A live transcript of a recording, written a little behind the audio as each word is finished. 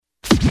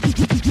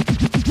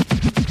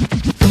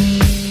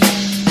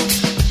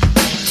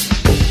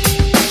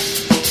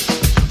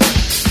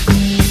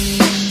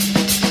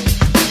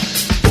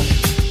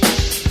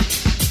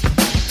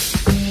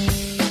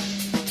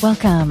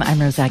Welcome.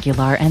 I'm Rose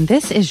Aguilar, and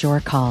this is Your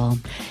Call.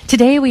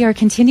 Today, we are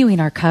continuing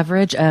our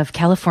coverage of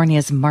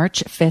California's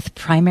March 5th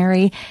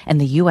primary and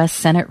the U.S.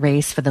 Senate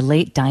race for the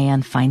late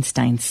Dianne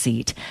Feinstein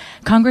seat.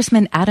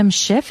 Congressman Adam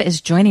Schiff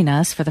is joining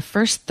us for the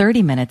first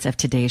 30 minutes of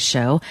today's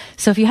show.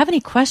 So if you have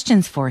any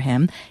questions for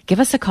him, give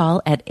us a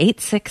call at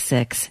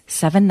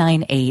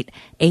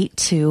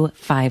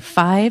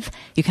 866-798-8255.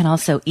 You can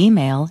also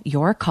email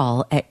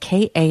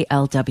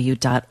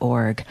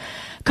yourcall@kalw.org.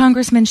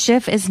 Congressman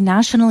Schiff is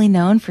nationally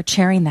known for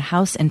chairing the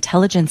House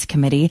Intelligence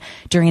Committee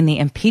during the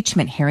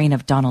impeachment hearing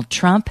of Donald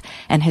Trump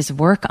and his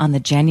work on the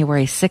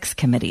January 6th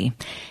committee.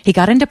 He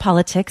got into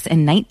politics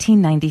in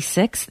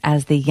 1996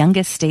 as the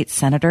youngest state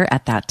senator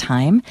at that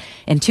time.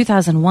 In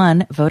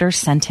 2001, voters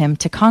sent him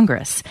to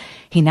Congress.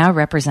 He now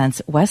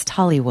represents West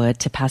Hollywood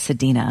to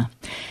Pasadena.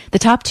 The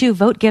top two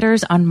vote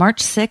getters on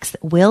March 6th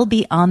will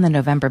be on the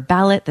November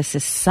ballot. This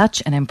is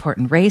such an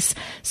important race.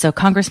 So,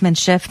 Congressman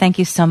Schiff, thank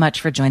you so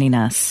much for joining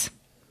us.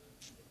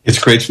 It's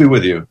great to be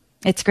with you.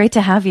 It's great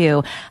to have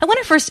you. I want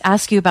to first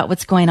ask you about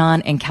what's going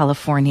on in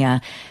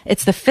California.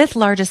 It's the fifth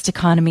largest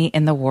economy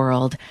in the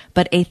world,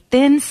 but a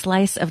thin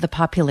slice of the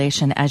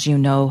population, as you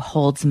know,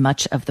 holds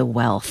much of the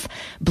wealth.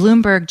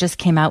 Bloomberg just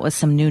came out with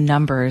some new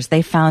numbers.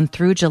 They found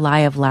through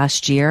July of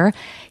last year,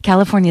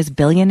 California's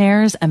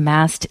billionaires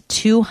amassed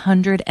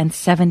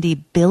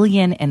 $270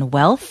 billion in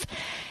wealth.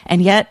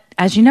 And yet,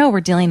 as you know,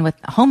 we're dealing with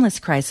a homeless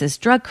crisis,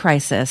 drug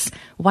crisis,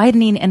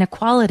 widening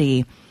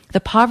inequality. The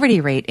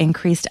poverty rate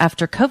increased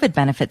after COVID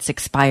benefits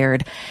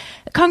expired.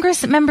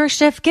 Congressmember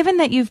Schiff, given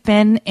that you've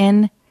been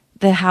in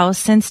the House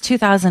since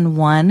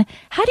 2001,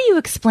 how do you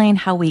explain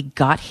how we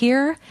got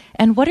here?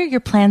 And what are your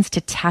plans to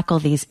tackle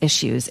these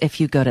issues if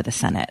you go to the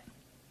Senate?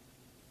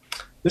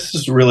 This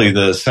is really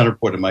the center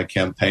point of my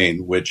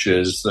campaign, which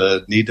is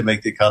the need to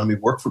make the economy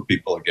work for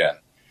people again.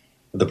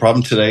 The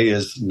problem today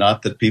is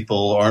not that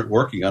people aren't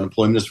working.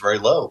 Unemployment is very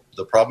low.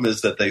 The problem is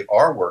that they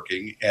are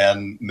working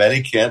and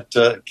many can't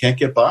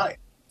get by.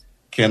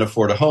 Can't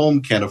afford a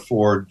home, can't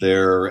afford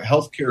their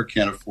health care,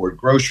 can't afford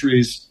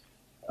groceries.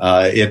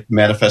 It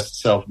manifests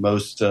itself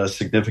most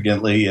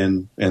significantly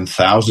in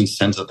thousands,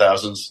 tens of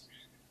thousands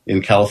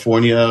in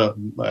California,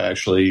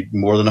 actually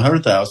more than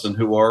 100,000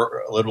 who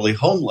are literally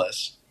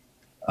homeless.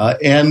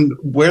 And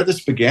where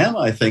this began,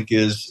 I think,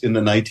 is in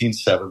the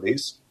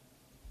 1970s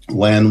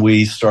when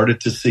we started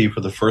to see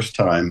for the first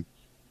time,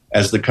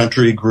 as the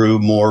country grew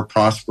more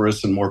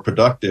prosperous and more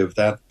productive,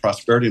 that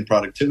prosperity and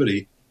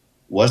productivity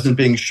wasn't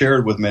being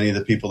shared with many of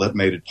the people that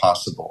made it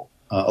possible.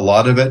 A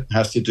lot of it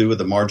has to do with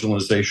the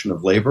marginalization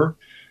of labor,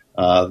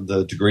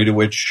 the degree to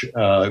which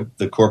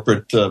the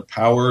corporate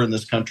power in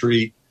this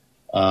country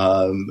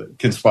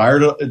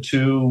conspired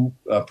to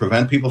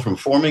prevent people from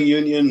forming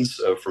unions,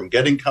 from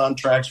getting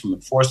contracts, from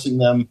enforcing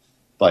them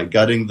by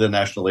gutting the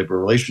National Labor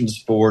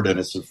Relations Board and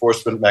its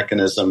enforcement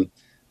mechanism.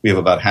 We have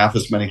about half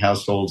as many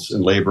households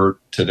in labor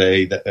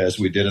today as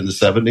we did in the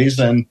 70s.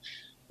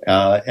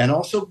 And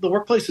also the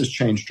workplace has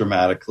changed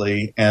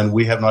dramatically, and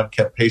we have not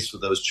kept pace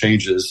with those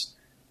changes.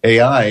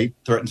 AI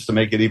threatens to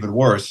make it even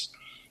worse.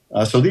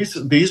 So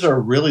these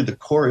are really the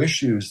core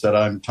issues that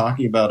I'm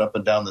talking about up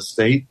and down the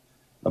state,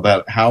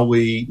 about how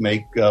we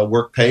make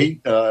work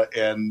pay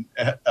and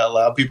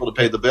allow people to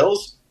pay the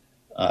bills,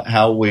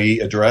 how we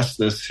address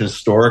this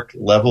historic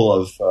level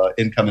of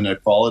income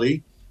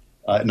inequality,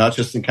 not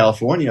just in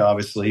California,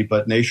 obviously,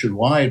 but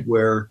nationwide,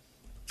 where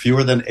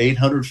fewer than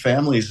 800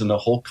 families in the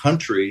whole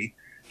country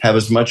have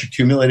as much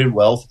accumulated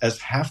wealth as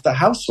half the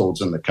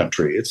households in the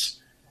country.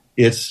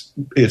 It's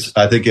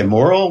I think,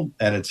 immoral,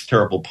 and it's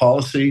terrible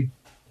policy,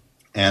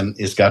 and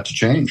it's got to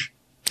change.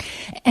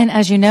 And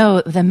as you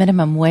know, the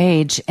minimum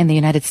wage in the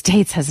United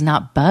States has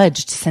not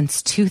budged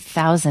since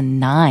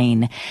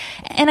 2009.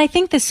 And I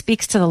think this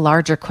speaks to the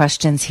larger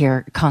questions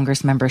here,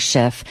 Congressmember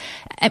Schiff.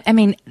 I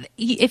mean,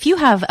 if you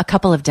have a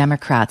couple of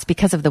Democrats,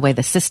 because of the way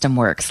the system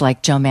works,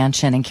 like Joe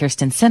Manchin and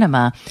Kyrsten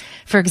Sinema,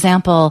 for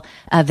example,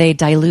 they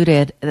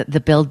diluted the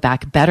Build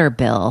Back Better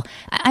bill.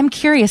 I'm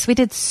curious, we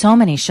did so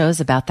many shows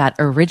about that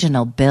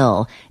original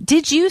bill.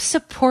 Did you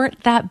support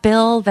that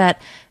bill?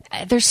 That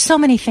there's so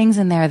many things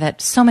in there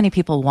that so many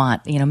people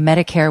want. You know,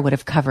 Medicare would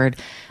have covered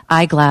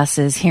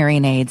eyeglasses,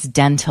 hearing aids,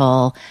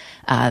 dental.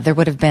 There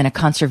would have been a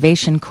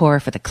conservation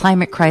corps for the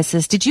climate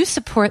crisis. Did you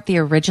support the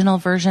original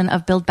version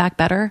of Build Back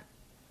Better?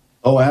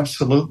 Oh,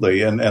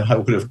 absolutely. And I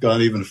would have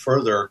gone even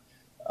further.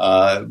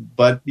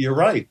 But you're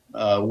right.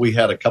 We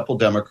had a couple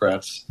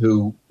Democrats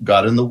who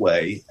got in the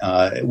way.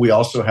 We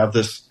also have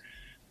this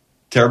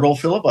terrible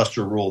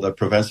filibuster rule that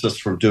prevents us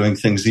from doing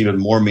things even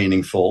more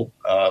meaningful.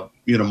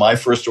 My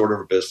first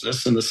order of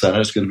business in the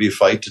Senate is going to be a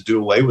fight to do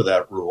away with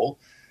that rule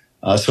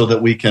so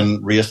that we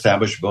can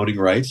reestablish voting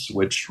rights,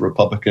 which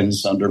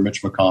Republicans under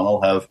Mitch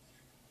McConnell have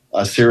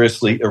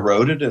seriously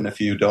eroded. And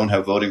if you don't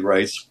have voting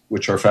rights,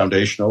 which are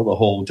foundational, the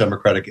whole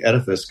democratic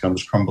edifice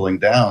comes crumbling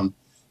down.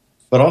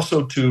 but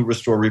also to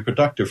restore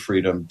reproductive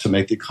freedom, to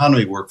make the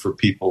economy work for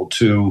people,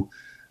 to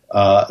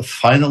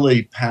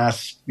finally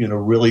pass,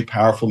 really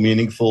powerful,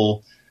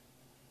 meaningful,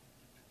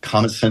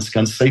 common sense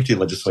gun safety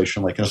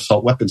legislation, like an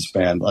assault weapons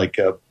ban, like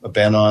a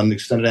ban on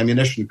extended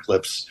ammunition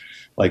clips,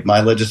 like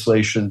my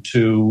legislation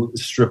to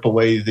strip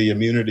away the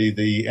immunity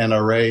the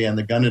NRA and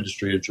the gun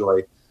industry enjoy.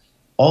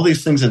 All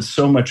these things and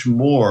so much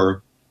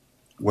more,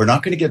 we're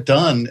not going to get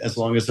done as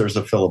long as there's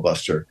a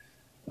filibuster.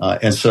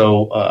 And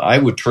so I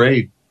would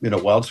trade,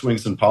 wild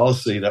swings in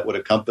policy that would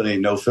accompany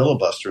no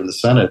filibuster in the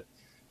Senate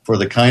for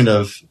the kind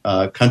of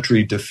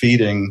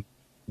country-defeating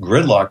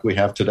gridlock we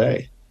have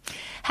today.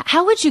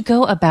 How would you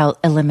go about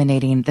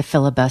eliminating the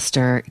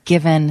filibuster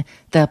given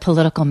the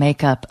political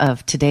makeup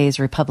of today's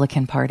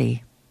Republican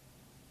Party?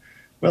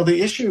 Well,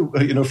 the issue,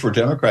 for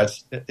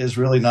Democrats is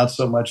really not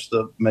so much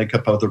the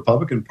makeup of the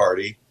Republican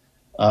Party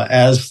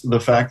as the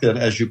fact that,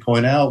 as you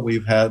point out,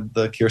 we've had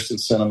the Kyrsten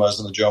Sinemas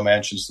and the Joe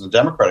Manchins in the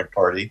Democratic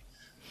Party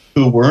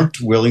who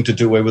weren't willing to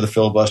do away with a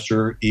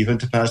filibuster, even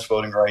to pass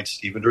voting rights,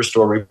 even to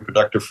restore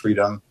reproductive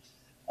freedom.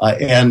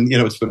 And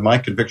it's been my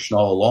conviction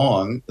all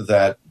along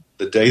that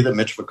the day that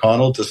Mitch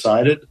McConnell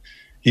decided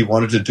he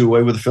wanted to do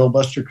away with the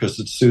filibuster because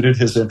it suited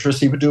his interests,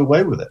 he would do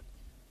away with it.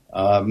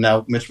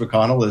 Now, Mitch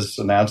McConnell has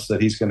announced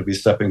that he's going to be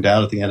stepping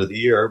down at the end of the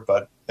year,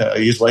 but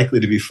he's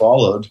likely to be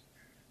followed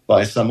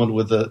by someone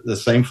with the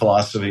same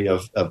philosophy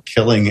of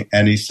killing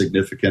any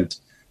significant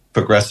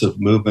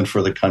progressive movement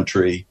for the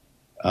country.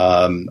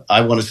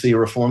 I want to see a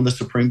reform of the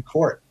Supreme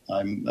Court.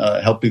 I'm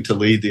helping to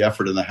lead the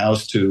effort in the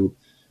House to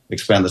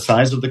expand the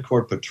size of the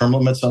court, put term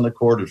limits on the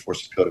court,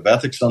 enforce a code of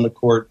ethics on the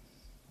court.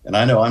 And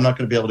I know I'm not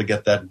going to be able to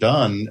get that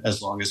done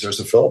as long as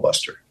there's a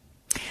filibuster.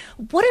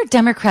 What are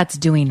Democrats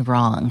doing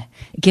wrong,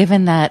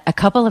 given that a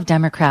couple of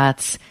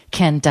Democrats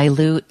can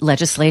dilute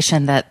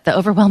legislation that the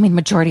overwhelming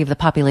majority of the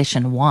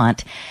population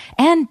want,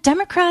 and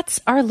Democrats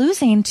are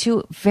losing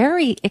to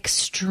very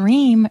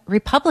extreme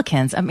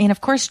Republicans? I mean,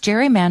 of course,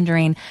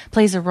 gerrymandering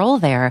plays a role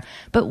there,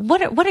 but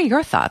what are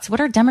your thoughts?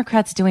 What are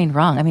Democrats doing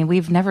wrong? I mean,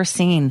 we've never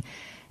seen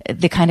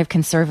the kind of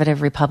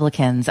conservative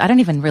Republicans. I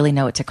don't even really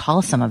know what to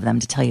call some of them,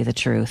 to tell you the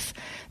truth,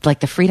 like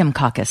the Freedom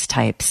Caucus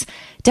types.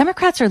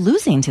 Democrats are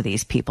losing to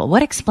these people.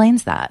 What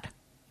explains that?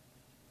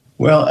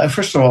 Well,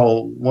 first of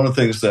all, one of the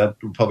things that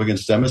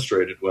Republicans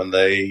demonstrated when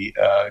they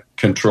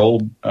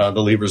controlled the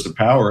levers of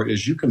power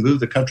is you can move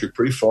the country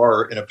pretty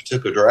far in a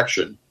particular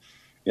direction,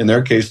 in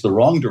their case, the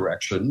wrong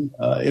direction,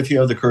 if you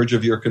have the courage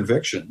of your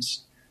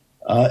convictions.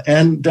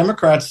 And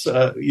Democrats,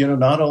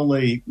 not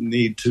only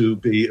need to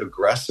be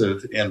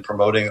aggressive in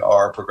promoting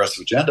our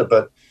progressive agenda,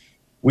 but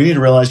we need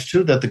to realize,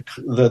 too, that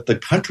the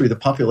country, the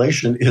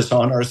population, is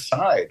on our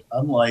side,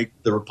 unlike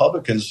the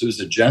Republicans whose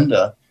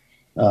agenda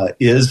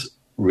is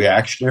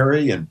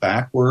reactionary and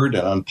backward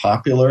and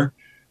unpopular.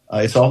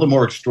 It's all the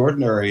more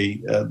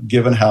extraordinary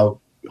given how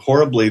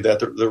horribly that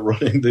they're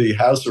running the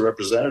House of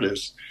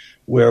Representatives,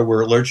 where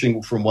we're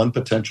lurching from one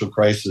potential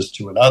crisis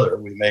to another.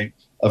 We may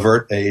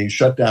avert a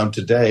shutdown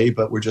today,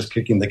 but we're just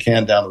kicking the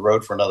can down the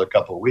road for another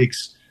couple of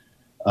weeks.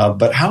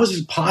 But how is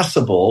it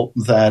possible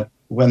that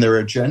when their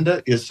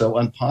agenda is so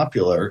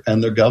unpopular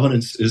and their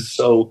governance is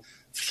so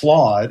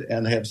flawed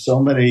and have so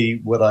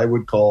many what I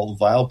would call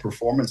vile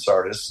performance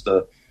artists,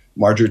 the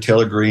Marjorie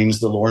Taylor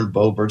Greenes, the Lauren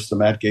Boeberts, the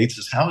Matt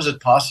Gaetzes, how is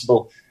it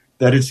possible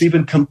that it's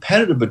even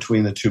competitive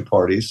between the two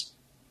parties?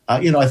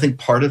 I think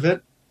part of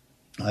it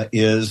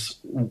is,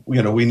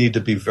 we need to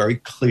be very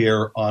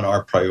clear on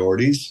our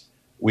priorities.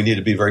 We need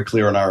to be very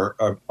clear on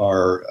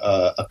our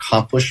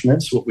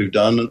accomplishments. What we've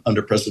done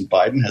under President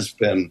Biden has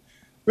been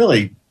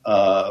really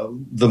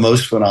the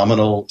most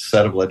phenomenal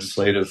set of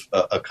legislative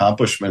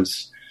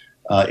accomplishments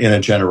in a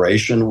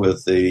generation,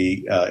 with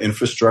the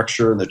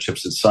infrastructure and the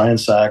CHIPS and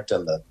Science Act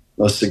and the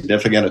most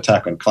significant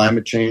attack on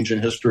climate change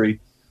in history.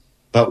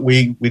 But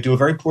we do a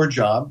very poor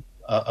job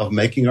of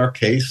making our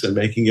case and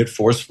making it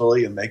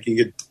forcefully and making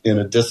it in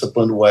a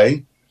disciplined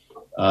way.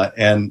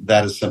 And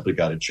that has simply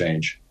got to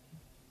change.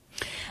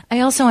 I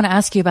also want to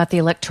ask you about the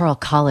Electoral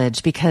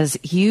College, because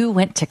you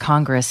went to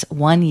Congress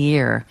 1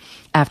 year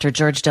after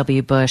George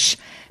W. Bush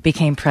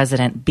became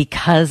president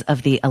because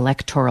of the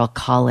Electoral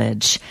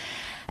College.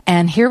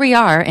 And here we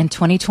are in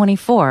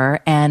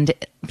 2024, and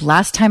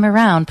last time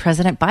around,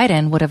 President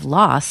Biden would have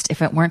lost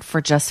if it weren't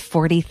for just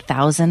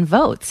 40,000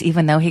 votes,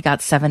 even though he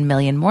got 7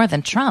 million more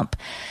than Trump.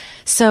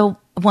 So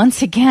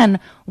once again,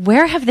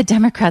 where have the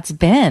Democrats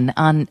been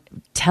on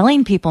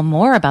telling people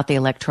more about the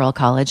Electoral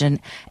College?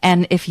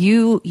 And if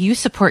you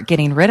support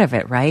getting rid of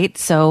it, right?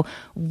 So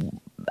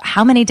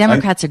how many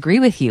Democrats agree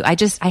with you?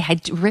 I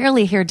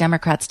rarely hear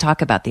Democrats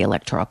talk about the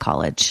Electoral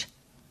College.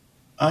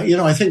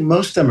 I think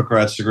most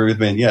Democrats agree with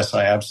me. And yes,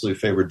 I absolutely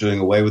favor doing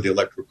away with the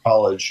Electoral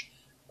College.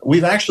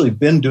 We've actually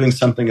been doing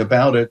something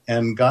about it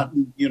and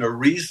gotten,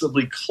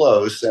 reasonably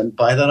close. And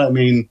by that, I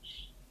mean,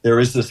 there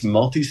is this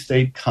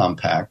multi-state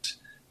compact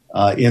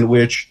in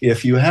which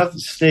if you have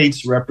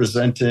states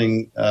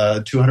representing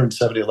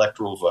 270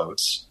 electoral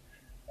votes,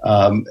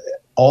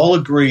 all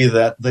agree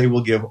that they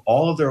will give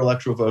all of their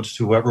electoral votes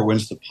to whoever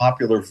wins the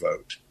popular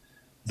vote,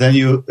 then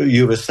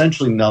you've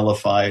essentially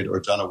nullified or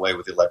done away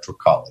with the Electoral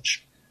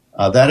College.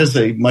 That is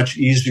a much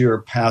easier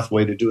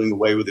pathway to doing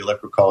away with the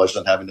Electoral College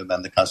than having to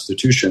amend the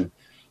Constitution.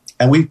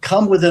 And we've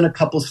come within a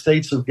couple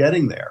states of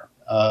getting there.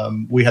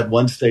 We had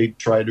one state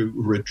try to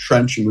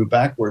retrench and move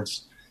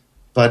backwards.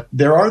 But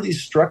there are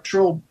these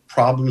structural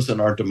problems in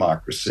our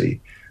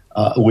democracy.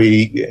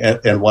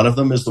 And one of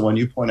them is the one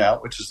you point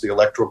out, which is the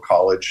Electoral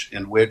College,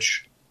 in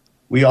which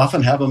we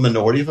often have a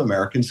minority of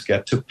Americans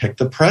get to pick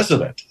the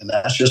president. And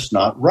that's just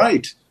not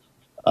right.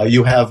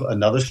 You have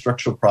another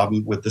structural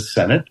problem with the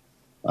Senate,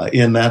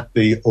 in that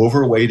the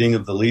overweighting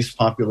of the least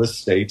populous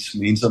states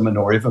means a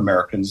minority of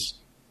Americans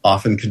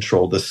often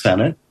control the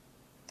Senate.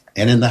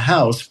 And in the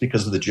House,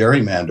 because of the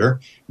gerrymander,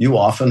 you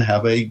often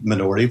have a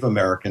minority of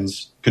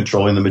Americans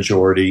controlling the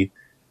majority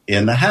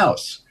in the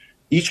House.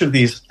 Each of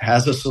these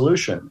has a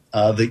solution.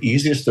 The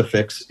easiest to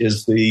fix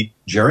is the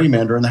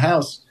gerrymander in the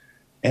House.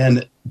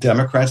 And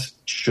Democrats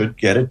should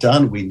get it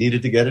done. We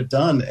needed to get it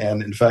done.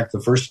 And in fact,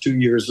 the first 2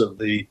 years of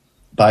the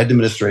Biden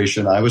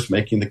administration, I was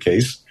making the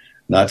case,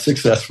 not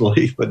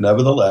successfully, but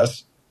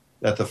nevertheless,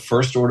 that the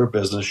first order of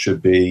business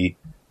should be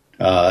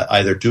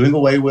either doing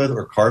away with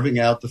or carving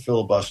out the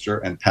filibuster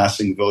and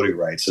passing voting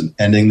rights and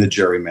ending the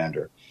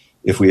gerrymander.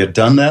 If we had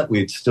done that,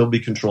 we'd still be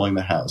controlling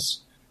the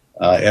House.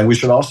 And we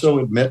should also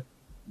admit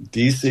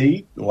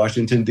D.C.,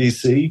 Washington,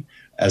 D.C.,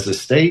 as a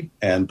state,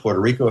 and Puerto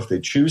Rico, if they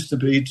choose to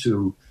be,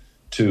 to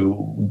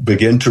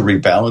begin to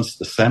rebalance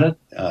the Senate.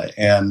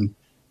 And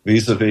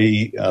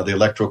vis-a-vis the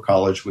Electoral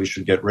College, we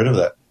should get rid of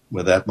that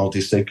with that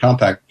multi-state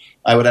compact.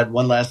 I would add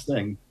one last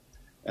thing,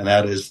 and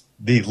that is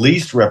the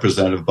least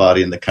representative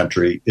body in the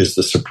country is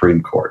the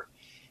Supreme Court.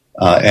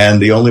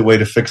 And the only way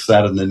to fix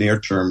that in the near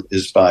term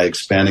is by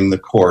expanding the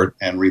court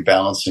and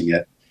rebalancing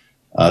it.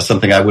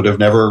 Something I would have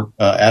never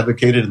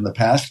advocated in the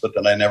past, but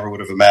then I never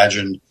would have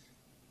imagined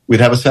we'd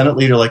have a Senate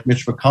leader like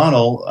Mitch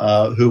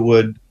McConnell who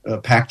would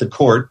pack the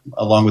court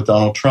along with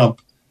Donald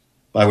Trump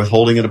by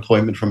withholding an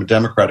appointment from a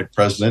Democratic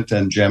president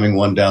and jamming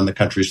one down the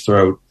country's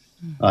throat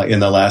in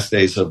the last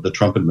days of the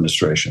Trump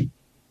administration.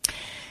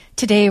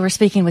 Today, we're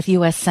speaking with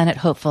U.S. Senate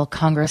hopeful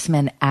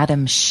Congressman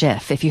Adam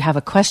Schiff. If you have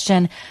a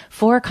question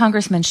for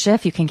Congressman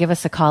Schiff, you can give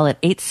us a call at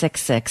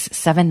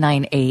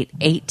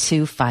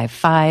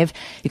 866-798-8255.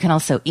 You can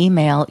also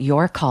email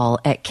your call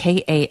at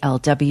kalw.org.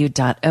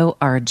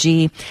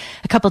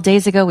 A couple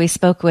days ago, we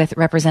spoke with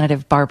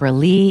Representative Barbara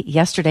Lee.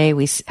 Yesterday,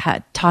 we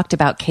had talked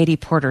about Katie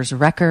Porter's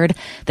record.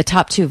 The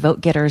top two vote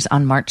getters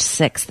on March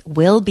 6th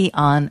will be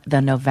on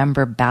the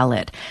November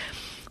ballot.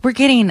 We're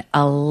getting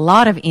a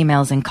lot of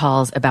emails and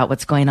calls about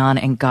what's going on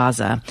in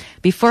Gaza.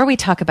 Before we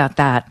talk about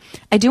that,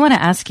 I do want to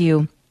ask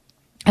you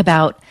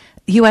about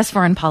U.S.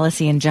 foreign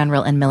policy in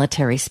general and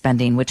military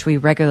spending, which we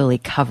regularly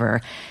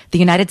cover. The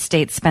United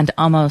States spend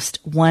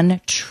almost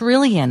 $1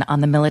 trillion on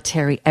the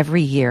military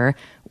every year.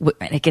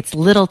 It gets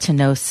little to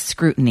no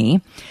scrutiny.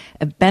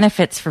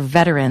 Benefits for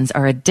veterans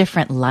are a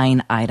different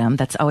line item.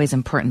 That's always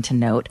important to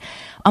note.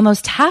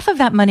 Almost half of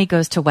that money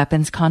goes to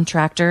weapons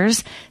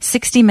contractors.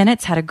 60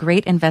 Minutes had a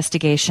great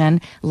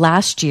investigation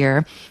last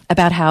year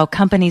about how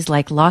companies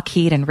like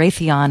Lockheed and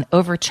Raytheon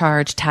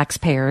overcharge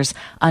taxpayers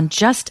on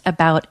just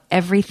about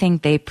everything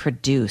they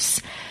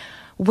produce.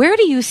 Where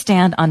do you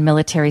stand on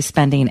military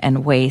spending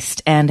and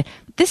waste? And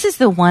this is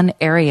the one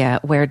area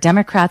where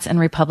Democrats and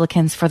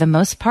Republicans, for the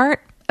most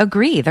part,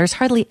 agree. There's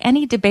hardly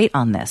any debate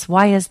on this.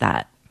 Why is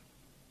that?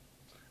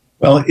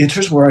 Well,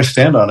 here's where I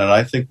stand on it.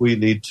 I think we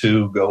need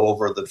to go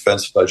over the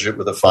defense budget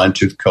with a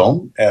fine-tooth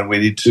comb, and we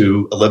need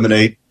to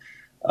eliminate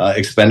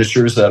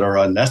expenditures that are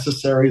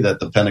unnecessary,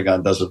 that the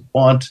Pentagon doesn't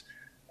want,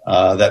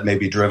 that may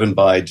be driven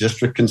by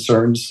district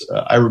concerns.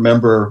 I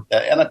remember,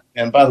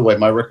 and by the way,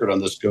 my record on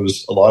this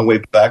goes a long way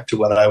back to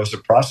when I was a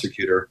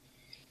prosecutor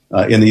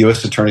in the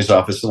U.S. Attorney's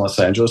Office in Los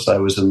Angeles. I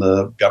was in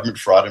the government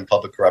fraud and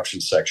public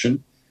corruption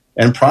section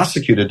and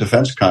prosecuted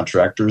defense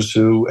contractors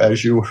who,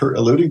 as you were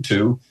alluding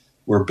to,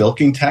 were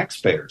bilking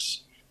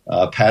taxpayers,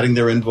 padding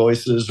their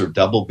invoices or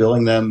double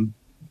billing them.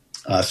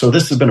 So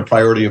this has been a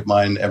priority of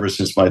mine ever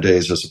since my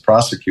days as a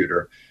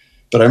prosecutor.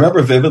 But I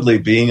remember vividly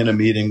being in a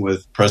meeting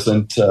with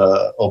President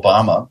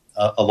Obama,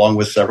 along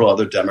with several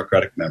other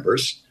Democratic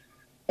members.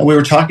 And we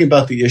were talking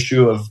about the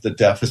issue of the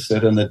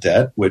deficit and the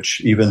debt,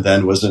 which even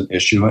then was an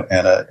issue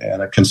and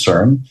a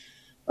concern.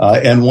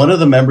 And one of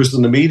the members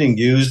in the meeting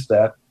used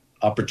that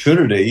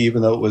opportunity,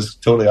 even though it was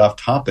totally off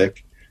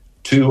topic,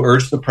 to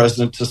urge the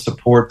president to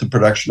support the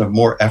production of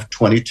more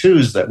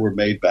F-22s that were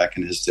made back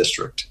in his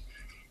district.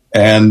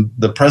 And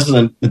the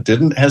president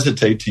didn't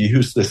hesitate to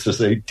use this as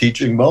a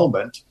teaching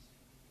moment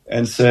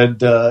and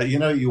said,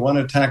 you want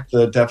to attack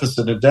the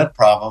deficit and debt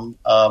problem.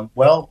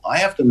 Well, I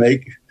have to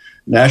make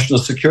national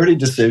security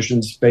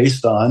decisions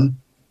based on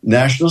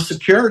national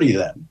security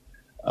then.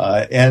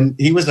 And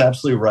he was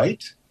absolutely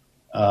right.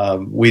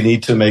 We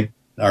need to make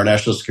our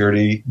national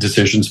security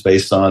decisions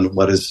based on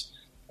what is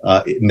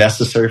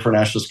necessary for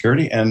national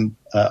security. And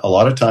a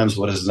lot of times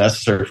what is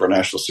necessary for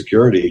national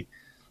security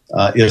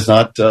is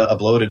not a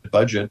bloated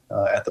budget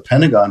at the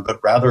Pentagon,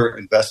 but rather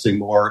investing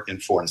more in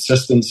foreign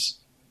assistance,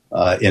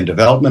 in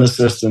development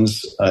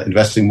assistance,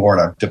 investing more in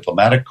our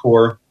diplomatic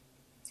corps,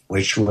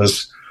 which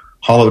was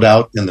hollowed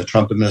out in the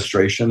Trump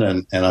administration,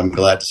 and I'm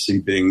glad to see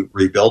being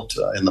rebuilt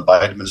in the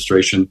Biden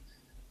administration.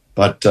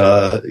 But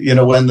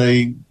when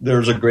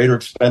there's a greater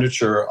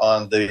expenditure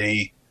on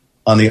the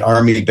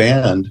Army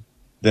band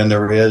than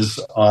there is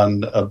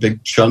on a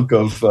big chunk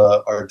of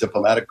our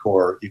diplomatic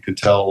corps, you can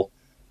tell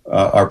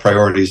our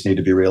priorities need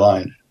to be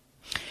realigned.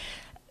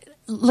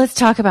 Let's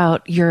talk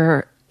about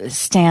your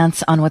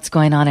stance on what's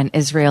going on in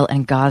Israel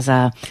and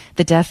Gaza.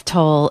 The death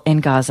toll in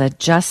Gaza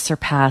just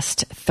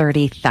surpassed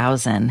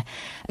 30,000.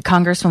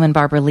 Congresswoman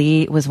Barbara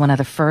Lee was one of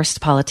the first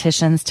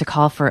politicians to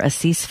call for a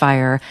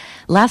ceasefire.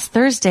 Last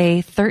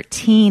Thursday,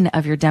 13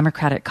 of your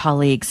Democratic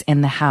colleagues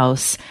in the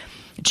House,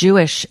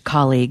 Jewish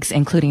colleagues,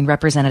 including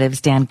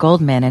Representatives Dan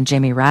Goldman and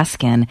Jamie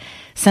Raskin,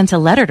 sent a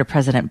letter to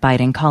President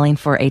Biden calling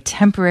for a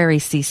temporary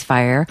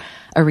ceasefire,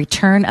 a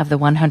return of the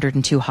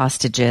 102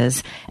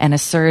 hostages, and a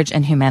surge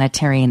in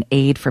humanitarian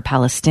aid for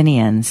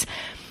Palestinians.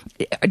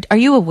 Are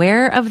you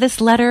aware of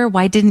this letter?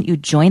 Why didn't you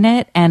join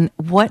it? And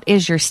what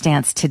is your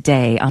stance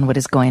today on what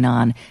is going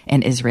on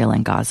in Israel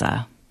and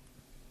Gaza?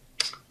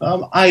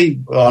 I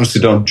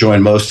honestly don't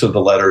join most of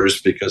the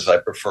letters because I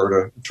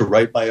prefer to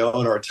write my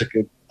own or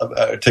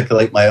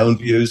articulate my own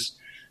views.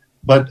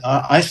 But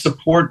I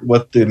support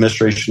what the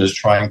administration is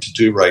trying to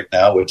do right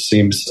now, which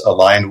seems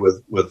aligned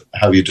with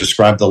how you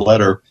described the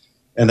letter,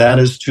 and that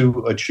is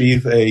to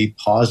achieve a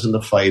pause in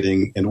the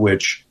fighting in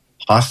which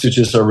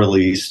hostages are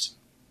released,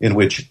 in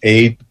which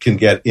aid can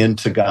get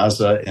into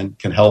Gaza and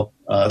can help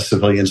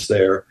civilians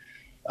there,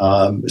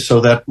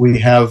 so that we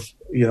have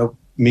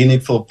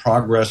meaningful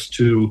progress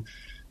to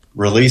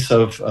release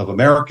of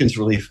Americans,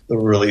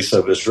 release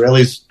of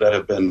Israelis that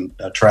have been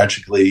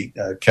tragically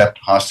kept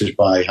hostage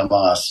by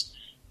Hamas.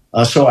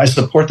 So I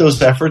support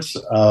those efforts.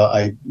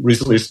 I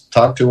recently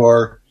talked to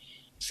our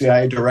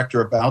CIA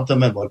director about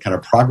them and what kind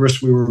of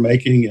progress we were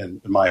making,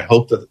 and my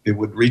hope that it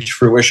would reach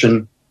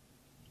fruition.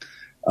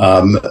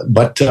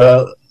 But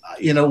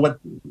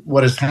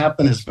what has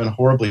happened has been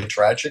horribly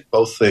tragic,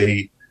 both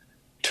the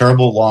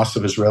terrible loss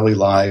of Israeli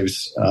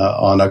lives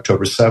on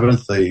October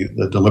 7th,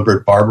 the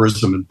deliberate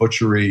barbarism and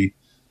butchery,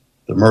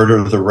 the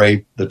murder, the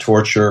rape, the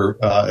torture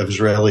of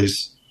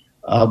Israelis,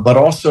 but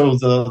also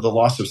the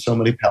loss of so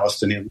many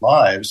Palestinian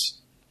lives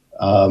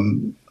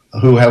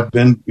who have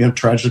been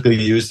tragically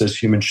used as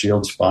human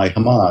shields by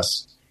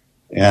Hamas.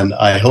 And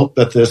I hope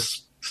that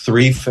this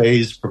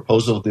three-phase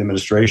proposal of the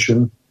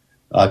administration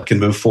can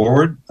move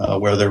forward,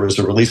 where there is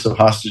a release of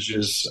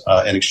hostages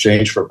in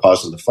exchange for a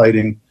pause in the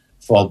fighting,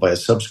 followed by a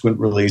subsequent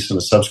release and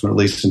a subsequent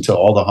release until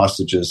all the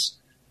hostages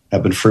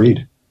have been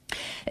freed.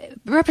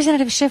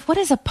 Representative Schiff, what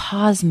does a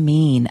pause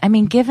mean? I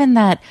mean, given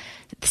that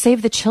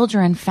Save the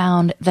Children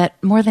found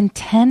that more than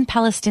 10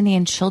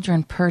 Palestinian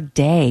children per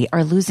day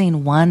are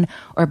losing one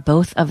or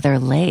both of their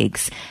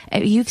legs.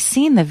 You've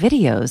seen the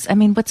videos. I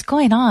mean, what's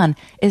going on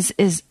is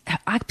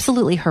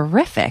absolutely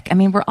horrific. I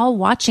mean, we're all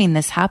watching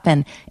this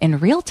happen in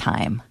real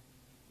time.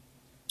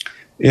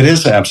 It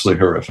is absolutely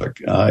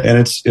horrific, and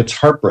it's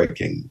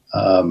heartbreaking.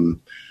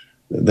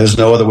 There's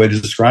no other way to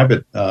describe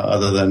it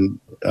other than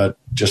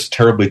just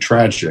terribly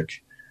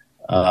tragic.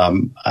 I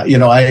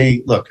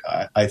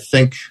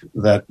think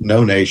that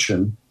no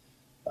nation,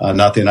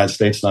 not the United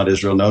States, not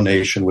Israel, no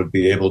nation would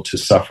be able to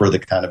suffer the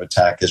kind of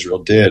attack Israel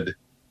did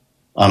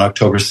on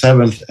October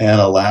 7th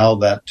and allow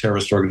that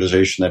terrorist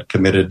organization that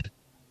committed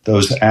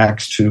those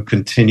acts to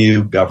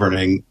continue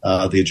governing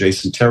the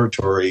adjacent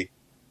territory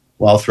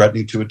while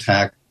threatening to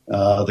attack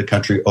the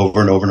country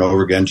over and over and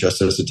over again,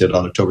 just as it did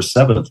on October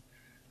 7th.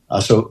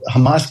 So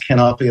Hamas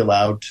cannot be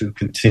allowed to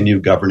continue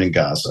governing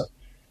Gaza.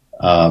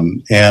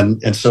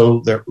 And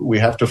so we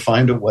have to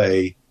find a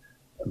way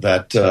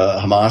that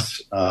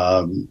Hamas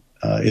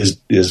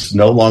is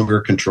no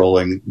longer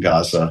controlling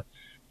Gaza.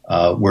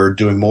 We're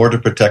doing more to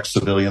protect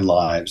civilian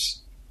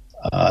lives.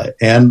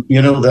 And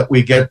that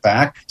we get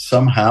back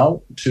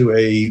somehow to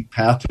a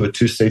path to a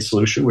two-state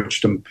solution, which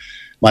to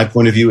my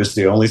point of view is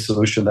the only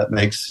solution that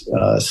makes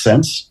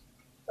sense.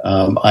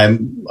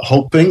 I'm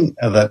hoping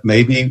that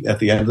maybe at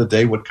the end of the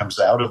day, what comes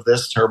out of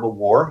this terrible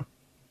war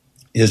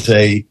is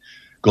a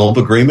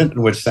global agreement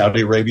in which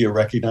Saudi Arabia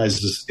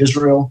recognizes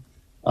Israel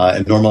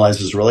and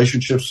normalizes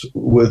relationships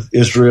with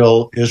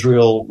Israel.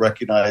 Israel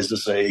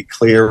recognizes a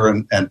clear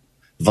and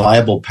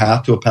viable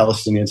path to a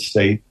Palestinian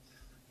state,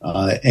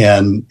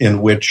 and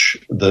in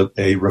which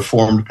a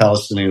reformed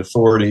Palestinian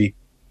Authority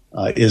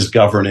is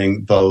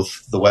governing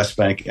both the West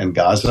Bank and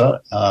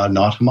Gaza,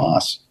 not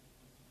Hamas.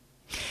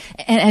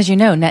 And as you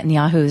know,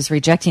 Netanyahu is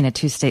rejecting a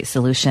two-state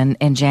solution.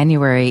 In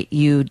January,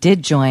 you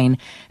did join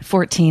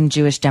 14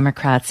 Jewish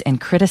Democrats in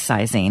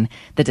criticizing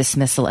the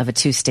dismissal of a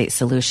two-state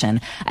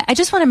solution. I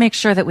just want to make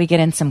sure that we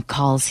get in some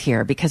calls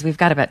here because we've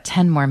got about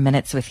 10 more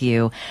minutes with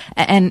you.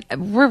 And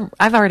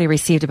I've already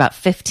received about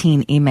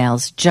 15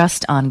 emails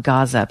just on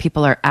Gaza.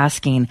 People are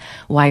asking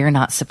why you're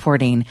not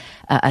supporting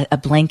a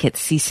blanket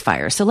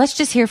ceasefire. So let's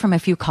just hear from a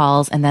few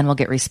calls and then we'll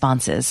get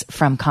responses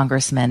from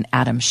Congressman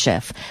Adam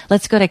Schiff.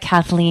 Let's go to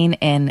Kathleen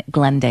in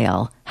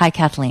Glendale. Hi,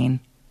 Kathleen.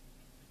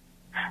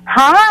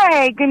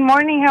 Hi, good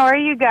morning. How are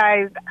you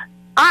guys?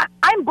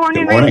 I'm born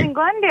Good and morning. raised in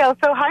Glendale,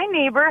 so hi,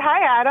 neighbor.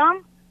 Hi,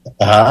 Adam.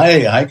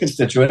 Hi,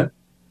 constituent.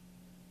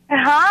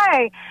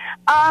 Hi.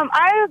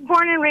 I was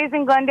born and raised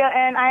in Glendale,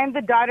 and I am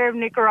the daughter of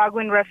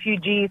Nicaraguan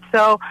refugees.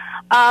 So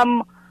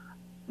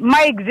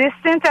my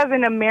existence as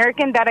an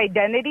American, that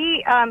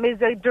identity,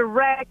 is a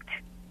direct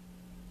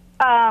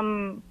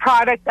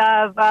product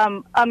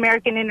of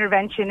American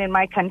intervention in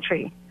my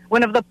country.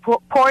 One of the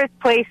poorest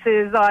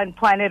places on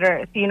planet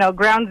Earth,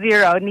 ground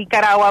zero,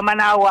 Nicaragua,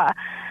 Managua.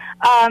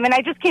 And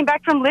I just came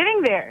back from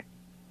living there.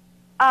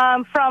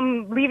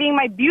 From leaving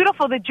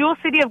the jewel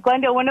city of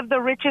Glendale, one of the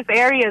richest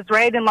areas,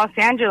 right, in Los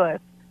Angeles.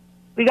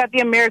 We got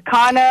the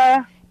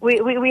Americana.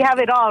 We have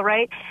it all,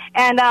 right?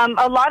 And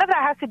a lot of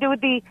that has to do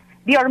with my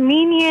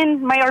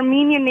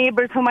Armenian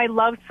neighbors whom I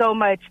love so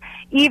much.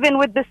 Even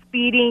with the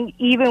speeding,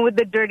 even with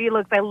the dirty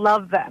looks, I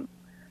love them.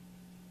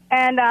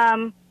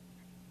 And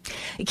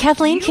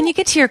Kathleen, can you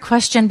get to your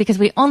question? Because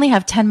we only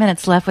have 10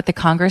 minutes left with the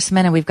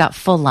congressman and we've got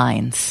full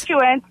lines.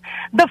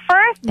 The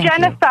first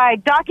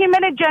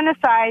documented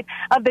genocide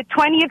of the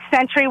 20th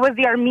century was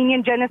the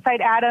Armenian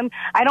genocide, Adam.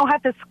 I don't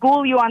have to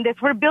school you on this.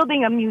 We're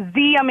building a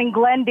museum in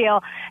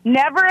Glendale.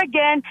 Never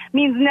again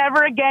means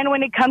never again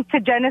when it comes to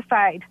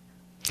genocide.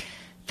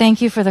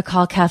 Thank you for the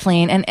call,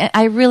 Kathleen. And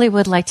I really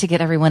would like to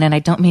get everyone in. I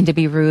don't mean to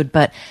be rude,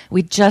 but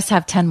we just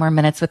have 10 more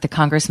minutes with the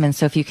congressman.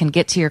 So if you can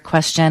get to your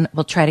question,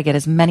 we'll try to get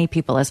as many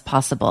people as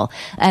possible.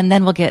 And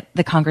then we'll get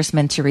the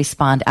congressman to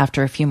respond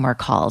after a few more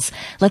calls.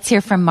 Let's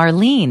hear from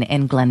Marlene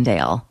in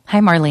Glendale. Hi,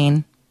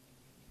 Marlene.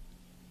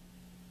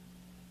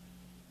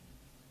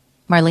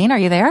 Marlene, are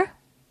you there?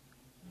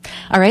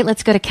 All right,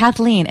 let's go to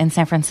Kathleen in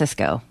San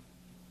Francisco.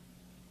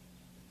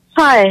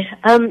 Hi.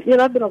 I've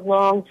been a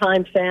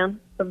long-time fan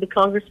of the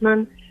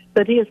congressman,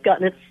 but he has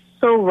gotten it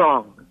so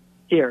wrong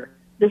here.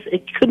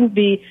 It couldn't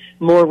be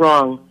more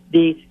wrong.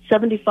 The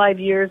 75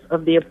 years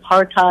of the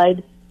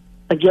apartheid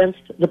against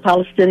the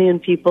Palestinian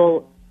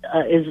people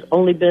has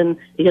only been,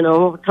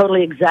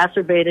 totally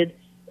exacerbated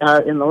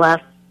in the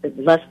last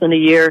less than a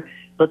year.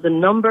 But the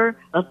number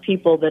of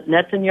people that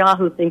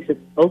Netanyahu thinks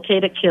it's okay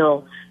to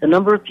kill, the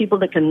number of people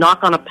that can knock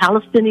on a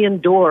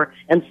Palestinian door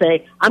and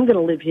say, I'm going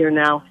to live here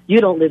now,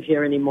 you don't live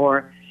here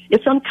anymore,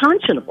 it's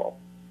unconscionable.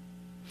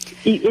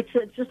 It's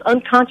just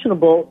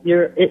unconscionable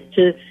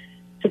to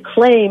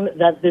claim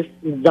that this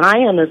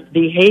Zionist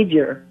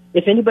behavior,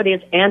 if anybody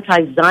is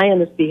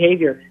anti-Zionist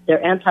behavior,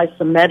 they're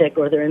anti-Semitic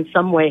or they're in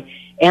some way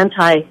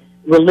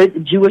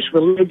anti-Jewish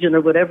religion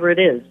or whatever it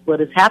is. What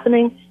is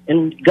happening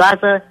in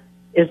Gaza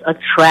is a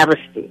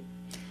travesty.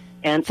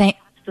 And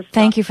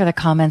thank you for the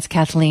comments,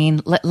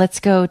 Kathleen.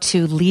 Let's go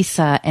to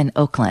Lisa in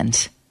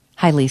Oakland.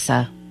 Hi,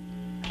 Lisa.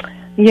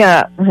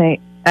 Yeah, hi.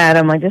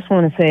 Adam, I just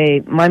want to say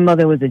my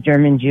mother was a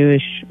German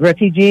Jewish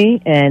refugee,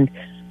 and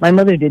my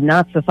mother did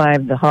not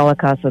survive the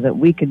Holocaust so that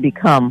we could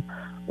become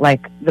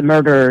like the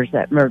murderers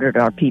that murdered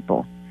our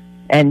people.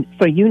 And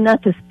for you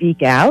not to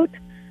speak out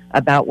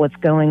about what's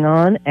going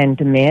on and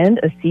demand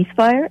a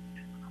ceasefire,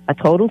 a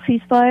total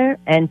ceasefire,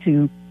 and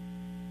to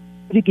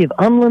give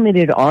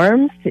unlimited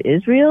arms to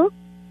Israel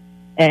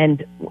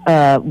and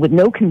with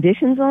no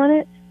conditions on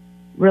it,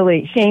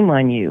 really, shame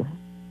on you.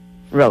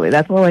 Really,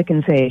 that's all I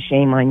can say is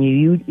shame on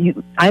you.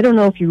 I don't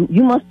know if you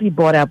must be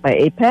bought out by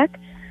AIPAC,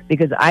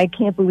 because I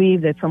can't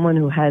believe that someone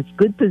who has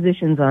good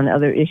positions on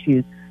other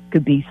issues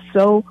could be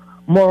so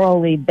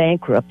morally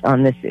bankrupt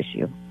on this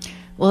issue.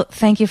 Well,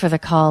 thank you for the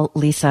call,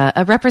 Lisa.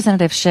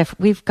 Representative Schiff,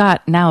 we've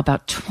got now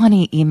about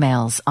 20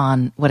 emails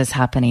on what is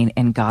happening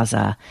in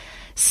Gaza.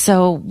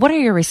 So what are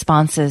your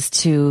responses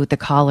to the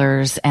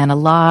callers? And a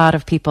lot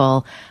of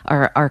people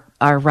are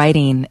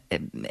writing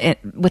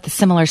with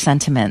similar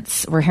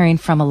sentiments. We're hearing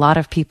from a lot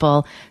of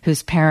people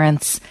whose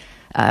parents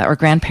or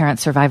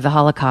grandparents survived the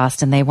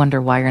Holocaust, and they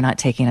wonder why you're not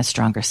taking a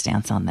stronger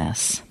stance on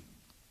this.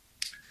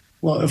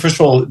 Well, first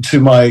of all, to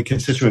my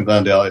constituent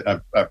Glendale,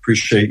 I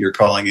appreciate your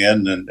calling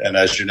in. And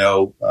as you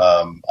know,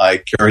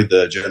 I carried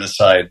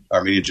the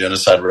Armenian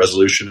genocide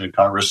resolution in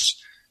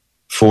Congress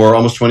for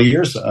almost 20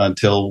 years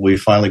until we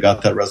finally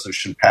got that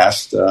resolution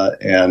passed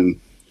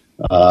and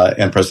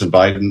President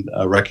Biden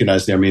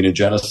recognized the Armenian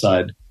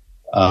genocide.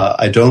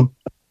 I don't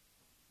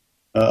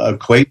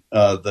equate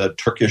the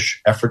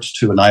Turkish efforts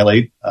to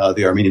annihilate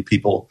the Armenian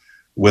people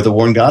with a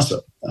war in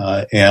Gaza.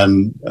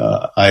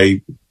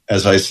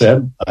 As I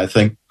said, I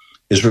think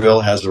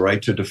Israel has the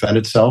right to defend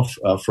itself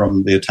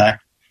from the attack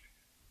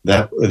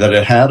that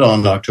it had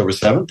on October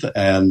 7th.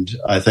 And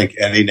I think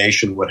any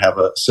nation would have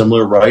a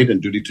similar right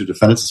and duty to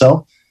defend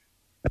itself.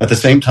 At the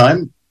same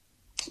time,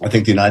 I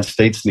think the United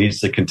States needs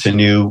to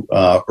continue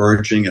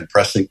urging and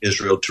pressing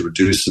Israel to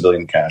reduce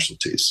civilian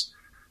casualties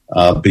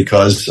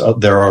because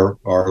there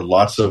are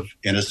lots of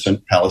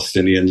innocent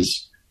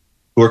Palestinians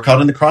who are caught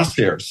in the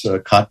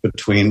crosshairs, caught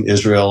between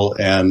Israel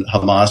and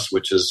Hamas,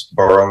 which is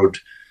burrowed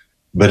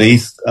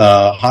beneath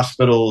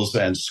hospitals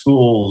and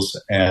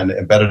schools and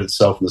embedded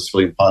itself in the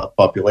civilian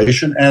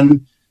population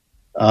and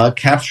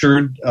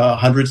captured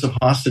hundreds of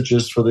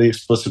hostages for the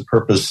explicit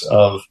purpose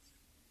of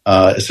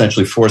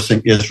essentially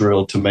forcing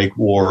Israel to make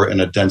war in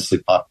a densely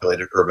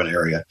populated urban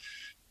area.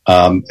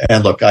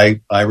 And look, I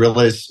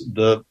realize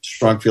the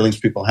strong feelings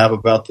people have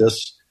about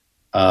this.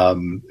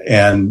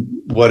 And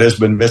what has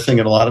been missing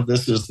in a lot of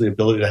this is the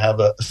ability to have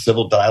a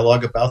civil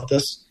dialogue about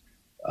this.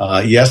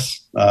 Yes,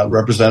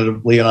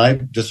 Representative Lee and I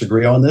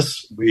disagree on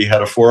this. We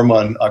had a forum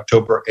on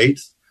October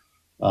 8th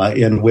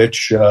in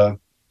which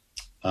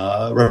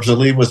Representative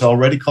Lee was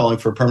already calling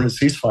for a permanent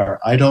ceasefire.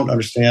 I don't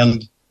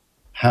understand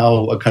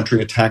how a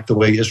country attacked the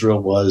way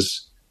Israel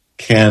was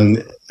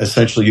can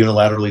essentially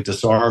unilaterally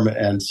disarm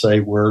and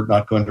say we're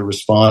not going to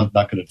respond,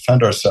 not going to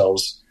defend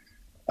ourselves.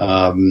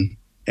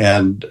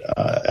 And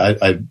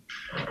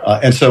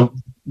so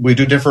we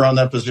do differ on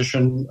that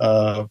position.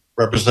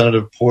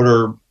 Representative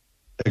Porter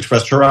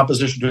expressed her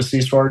opposition to a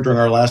ceasefire during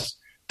our last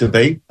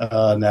debate.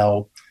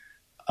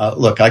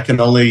 Look, I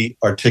can only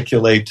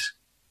articulate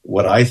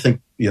what I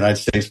think the United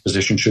States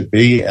position should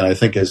be, and I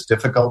think as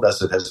difficult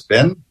as it has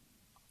been,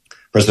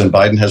 President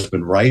Biden has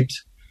been right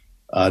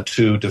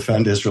to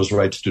defend Israel's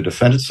rights to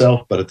defend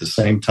itself, but at the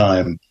same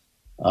time,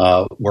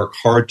 work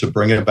hard to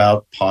bring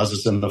about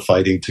pauses in the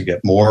fighting, to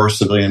get more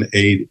civilian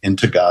aid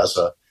into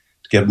Gaza,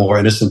 to get more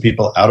innocent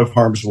people out of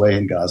harm's way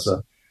in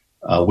Gaza.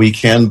 We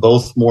can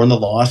both mourn the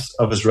loss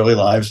of Israeli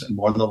lives and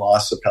mourn the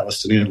loss of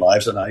Palestinian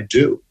lives, and I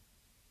do.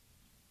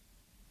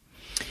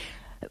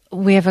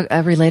 We have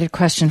a related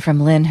question from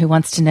Lynn, who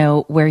wants to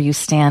know where you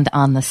stand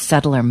on the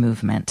settler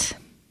movement.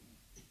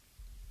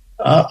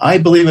 I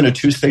believe in a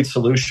two-state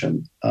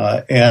solution,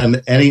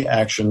 and any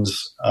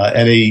actions,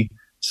 any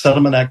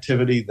settlement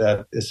activity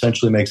that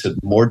essentially makes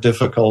it more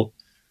difficult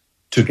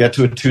to get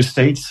to a two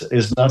states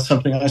is not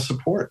something I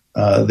support.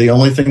 The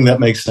only thing that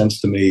makes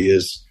sense to me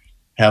is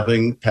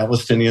having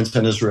Palestinians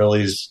and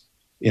Israelis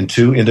in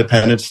two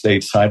independent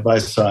states side by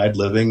side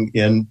living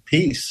in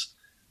peace.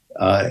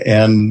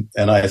 And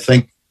I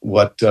think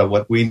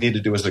what we need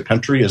to do as a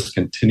country is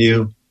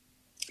continue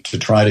to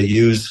try to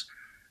use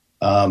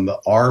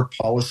our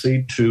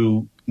policy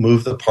to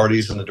move the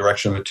parties in the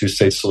direction of a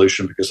two-state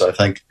solution, because I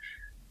think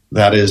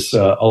that is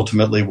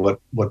ultimately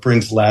what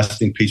brings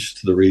lasting peace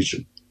to the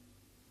region.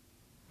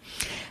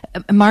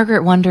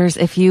 Margaret wonders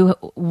if you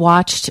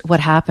watched what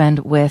happened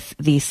with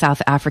the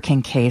South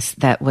African case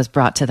that was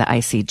brought to the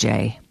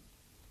ICJ.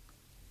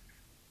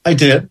 I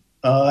did.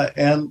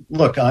 And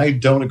look, I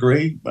don't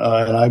agree.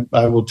 And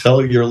I will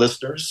tell your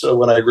listeners, so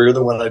when I agree with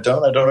them, when I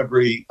don't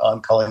agree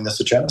on calling this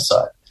a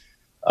genocide.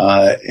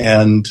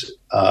 And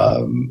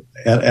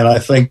I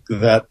think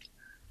that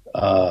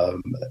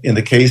in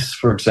the case,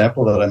 for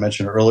example, that I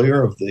mentioned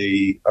earlier of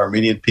the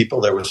Armenian people,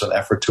 there was an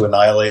effort to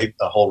annihilate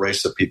a whole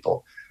race of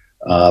people.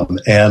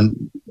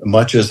 And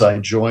much as I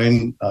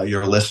join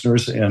your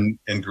listeners in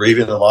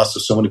grieving the loss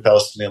of so many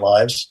Palestinian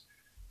lives,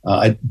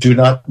 I do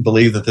not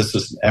believe that this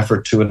is an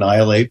effort to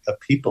annihilate a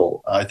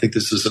people. I think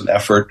this is an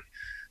effort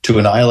to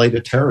annihilate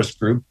a terrorist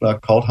group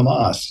called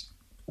Hamas.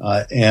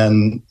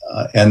 And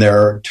there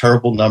are a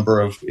terrible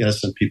number of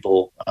innocent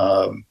people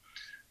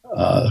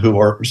who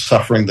are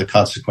suffering the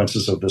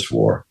consequences of this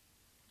war.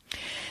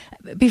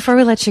 Before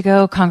we let you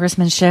go,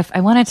 Congressman Schiff, I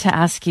wanted to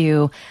ask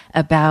you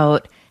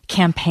about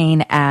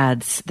campaign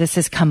ads. This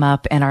has come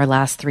up in our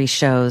last three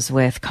shows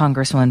with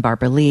Congresswoman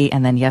Barbara Lee,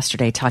 and then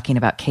yesterday talking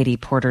about Katie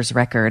Porter's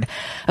record.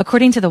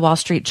 According to the Wall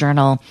Street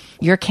Journal,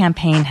 your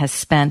campaign has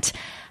spent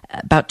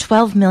about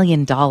 $12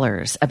 million,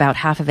 about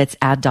half of its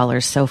ad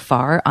dollars so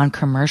far, on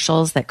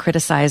commercials that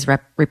criticize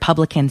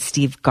Republican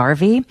Steve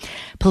Garvey.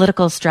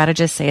 Political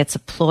strategists say it's a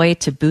ploy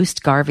to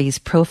boost Garvey's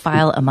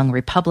profile among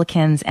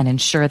Republicans and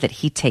ensure that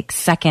he takes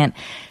second,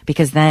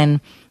 because then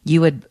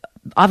you would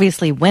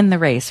obviously win the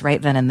race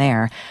right then and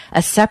there.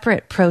 A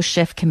separate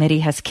pro-Schiff committee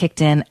has kicked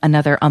in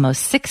another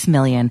almost $6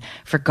 million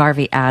for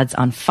Garvey ads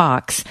on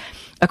Fox.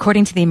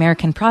 According to the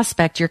American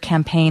Prospect, your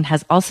campaign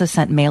has also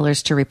sent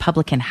mailers to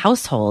Republican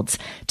households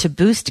to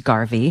boost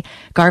Garvey.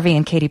 Garvey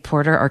and Katie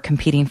Porter are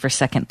competing for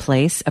second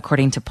place,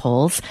 according to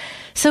polls.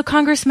 So,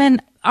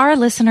 Congressman, our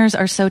listeners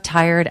are so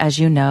tired, as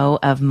you know,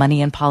 of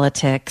money in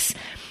politics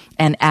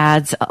and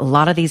ads. A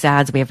lot of these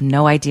ads, we have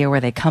no idea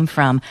where they come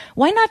from.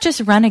 Why not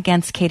just run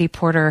against Katie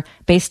Porter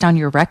based on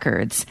your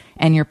records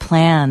and your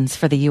plans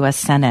for the U.S.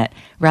 Senate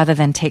rather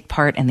than take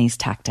part in these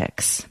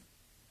tactics?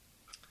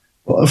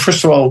 Well,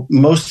 first of all,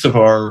 most of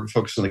our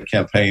focus on the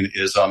campaign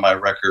is on my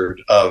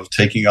record of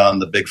taking on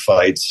the big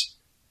fights,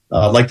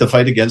 like the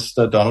fight against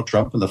Donald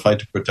Trump and the fight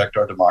to protect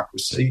our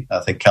democracy. I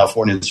think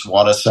Californians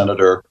want a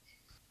senator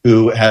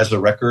who has a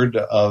record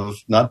of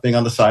not being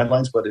on the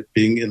sidelines, but it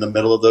being in the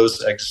middle of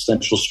those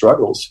existential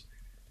struggles.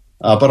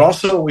 But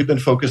also, we've been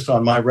focused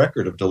on my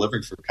record of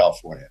delivering for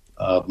California,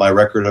 my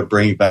record of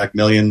bringing back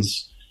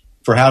millions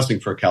for housing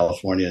for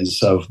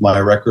Californians, of my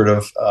record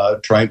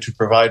of trying to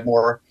provide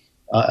more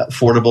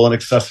affordable and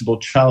accessible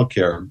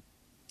childcare,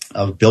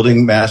 of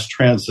building mass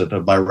transit,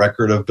 of my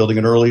record of building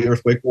an early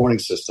earthquake warning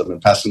system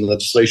and passing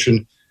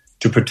legislation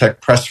to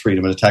protect press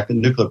freedom and attack the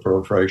nuclear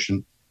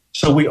proliferation.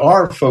 So we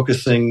are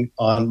focusing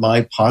on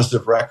my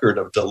positive record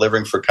of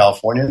delivering for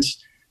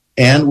Californians,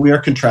 and we are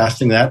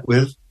contrasting that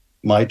with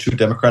my two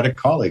Democratic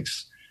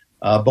colleagues.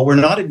 But we're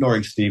not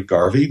ignoring Steve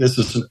Garvey. This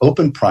is an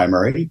open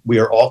primary. We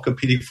are all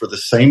competing for the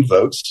same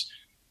votes.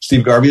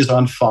 Steve Garvey is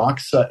on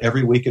Fox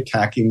every week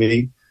attacking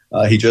me.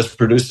 He just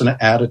produced an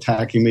ad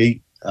attacking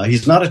me.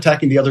 He's not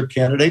attacking the other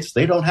candidates.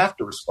 They don't have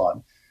to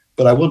respond.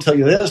 But I will tell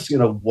you this,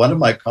 one of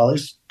my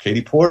colleagues,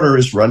 Katie Porter,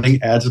 is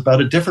running ads about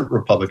a different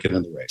Republican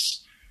in the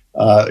race,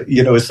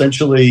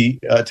 essentially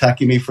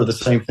attacking me for the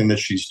same thing that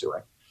she's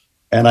doing.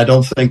 And I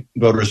don't think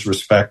voters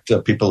respect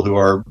people who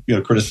are,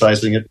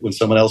 criticizing it when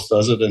someone else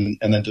does it and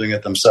then doing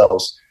it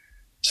themselves.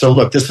 So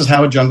look, this is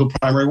how a jungle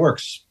primary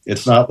works.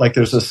 It's not like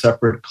there's a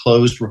separate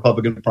closed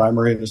Republican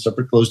primary and a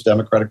separate closed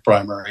Democratic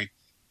primary.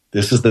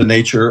 This is the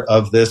nature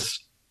of this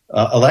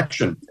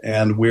election.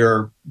 And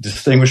we're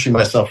distinguishing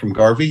myself from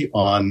Garvey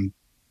on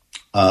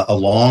a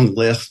long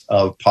list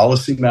of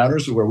policy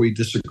matters where we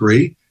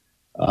disagree.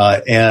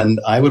 And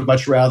I would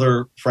much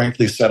rather,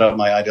 frankly, set up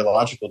my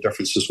ideological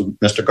differences with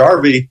Mr.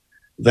 Garvey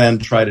than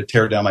try to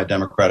tear down my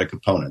Democratic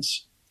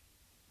opponents.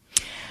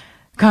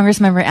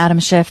 Congressmember Adam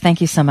Schiff, thank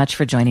you so much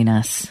for joining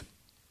us.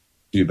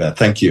 You bet.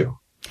 Thank you.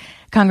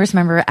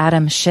 Congressmember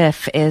Adam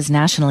Schiff is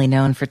nationally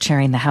known for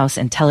chairing the House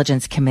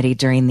Intelligence Committee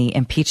during the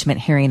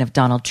impeachment hearing of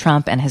Donald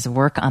Trump and his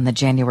work on the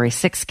January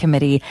 6th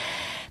committee.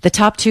 The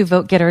top two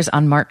vote getters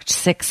on March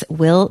 6th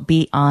will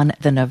be on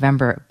the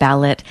November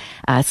ballot.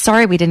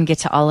 Sorry we didn't get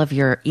to all of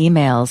your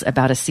emails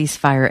about a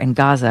ceasefire in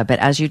Gaza, but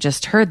as you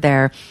just heard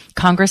there,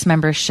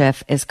 Congressmember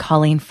Schiff is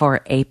calling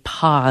for a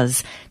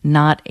pause,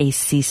 not a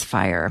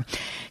ceasefire.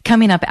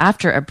 Coming up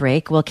after a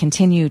break, we'll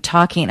continue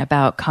talking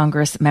about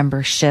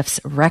Congressmember Schiff's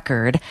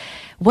record.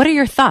 What are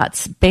your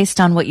thoughts based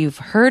on what you've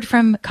heard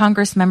from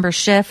Congressmember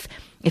Schiff?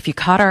 If you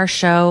caught our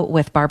show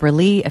with Barbara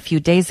Lee a few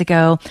days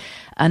ago,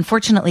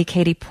 unfortunately,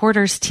 Katie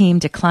Porter's team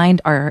declined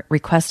our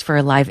request for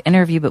a live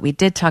interview, but we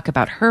did talk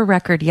about her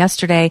record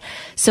yesterday.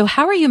 So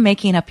how are you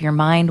making up your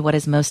mind? What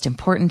is most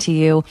important to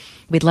you?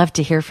 We'd love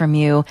to hear from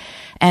you.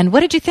 And what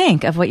did you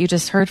think of what you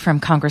just heard from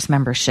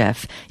Congressmember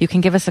Schiff? You can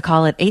give us a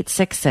call at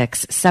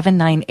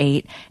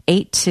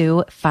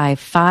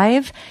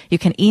 866-798-8255. You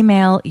can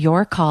email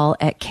your call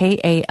at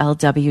kalw.org.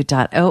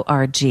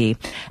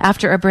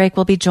 After a break,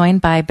 we'll be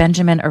joined by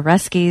Benjamin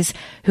Oreskes,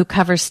 who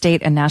covers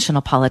state and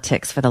national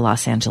politics for the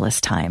Los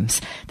Angeles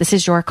Times. This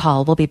is Your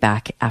Call. We'll be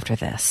back after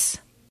this.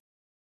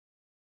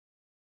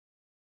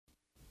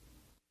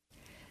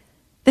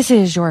 This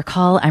is Your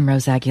Call. I'm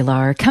Rose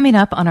Aguilar. Coming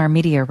up on our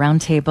media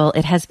roundtable,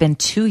 it has been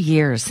 2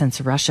 years since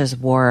Russia's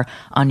war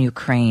on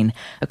Ukraine.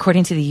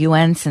 According to the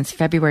UN, since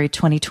February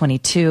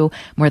 2022,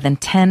 more than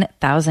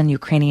 10,000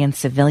 Ukrainian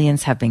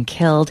civilians have been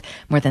killed.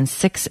 More than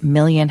 6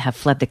 million have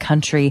fled the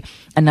country.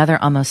 Another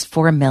almost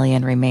 4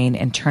 million remain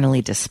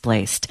internally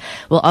displaced.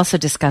 We'll also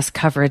discuss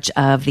coverage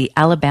of the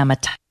Alabama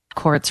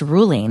court's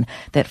ruling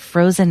that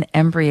frozen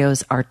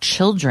embryos are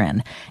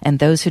children and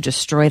those who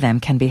destroy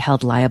them can be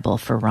held liable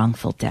for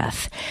wrongful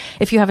death.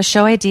 If you have a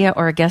show idea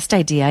or a guest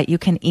idea, you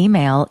can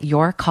email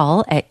your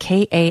call at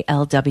kalw.org.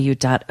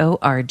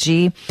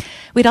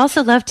 We'd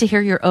also love to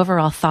hear your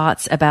overall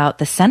thoughts about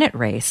the Senate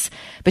race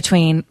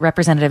between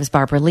Representatives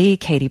Barbara Lee,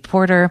 Katie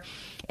Porter,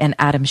 and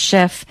Adam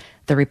Schiff.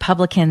 The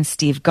Republican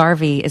Steve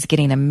Garvey is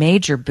getting a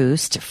major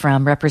boost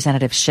from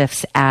Representative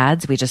Schiff's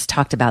ads. We just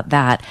talked about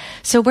that.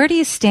 So where do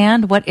you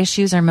stand? What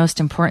issues are most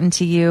important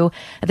to you?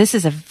 This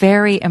is a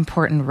very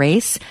important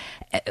race.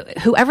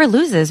 Whoever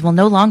loses will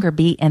no longer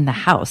be in the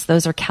House.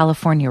 Those are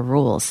California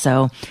rules.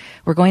 So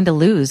we're going to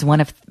lose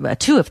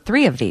two of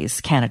three of these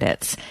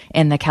candidates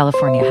in the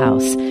California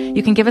House.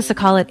 You can give us a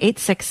call at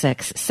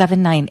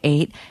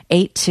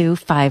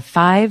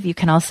 866-798-8255. You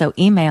can also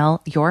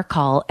email your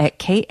call at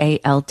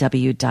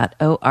kalw.org.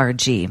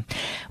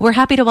 We're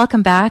happy to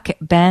welcome back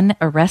Ben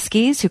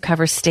Oreskes, who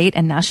covers state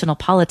and national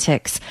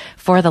politics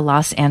for the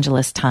Los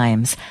Angeles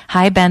Times.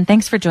 Hi, Ben.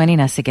 Thanks for joining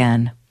us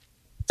again.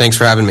 Thanks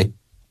for having me.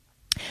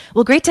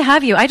 Well, great to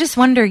have you. I just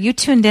wonder, you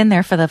tuned in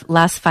there for the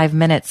last 5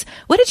 minutes.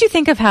 What did you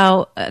think of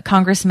how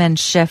Congressman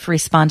Schiff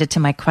responded to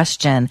my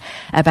question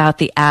about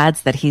the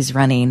ads that he's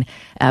running,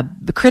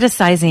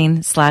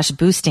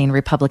 criticizing/boosting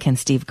Republican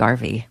Steve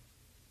Garvey?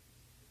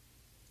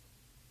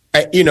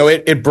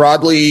 It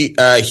broadly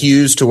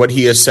hews to what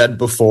he has said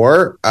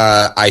before.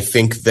 I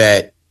think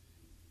that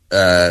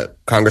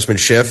Congressman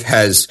Schiff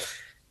has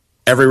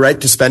every right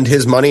to spend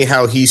his money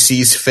how he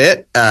sees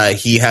fit.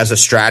 He has a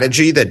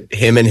strategy that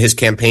him and his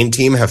campaign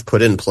team have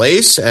put in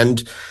place,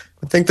 and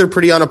I think they're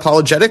pretty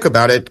unapologetic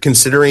about it,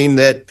 considering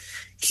that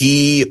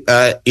he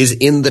is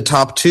in the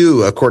top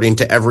two, according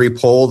to every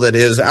poll that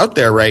is out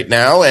there right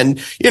now.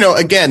 And,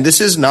 again, this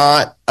is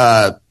not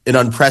an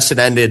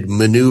unprecedented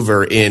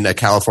maneuver in a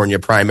California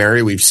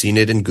primary. We've seen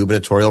it in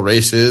gubernatorial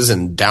races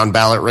and down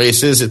ballot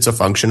races. It's a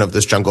function of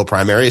this jungle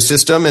primary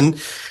system. And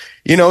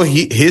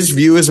his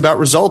view is about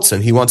results,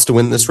 and he wants to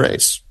win this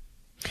race.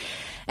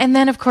 And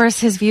then, of course,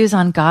 his views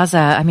on Gaza.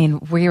 I mean,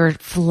 we were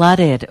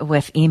flooded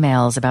with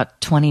emails, about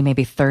 20,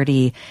 maybe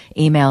 30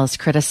 emails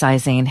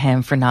criticizing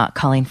him for not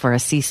calling for a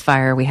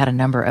ceasefire. We had a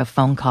number of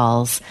phone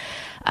calls.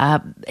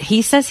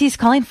 He says he's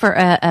calling for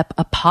a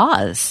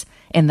pause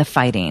in the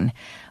fighting.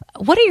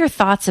 What are your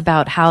thoughts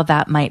about how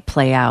that might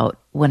play out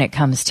when it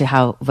comes to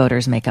how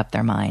voters make up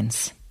their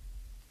minds?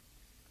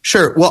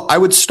 Sure. Well, I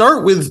would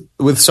start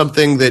with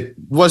something that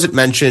wasn't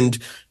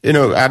mentioned.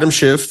 Adam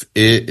Schiff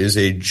is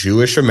a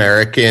Jewish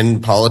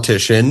American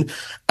politician.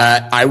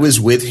 I was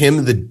with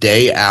him the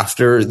day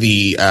after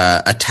the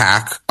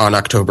attack on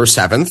October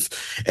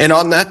 7th. And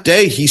on that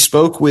day, he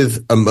spoke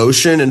with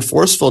emotion and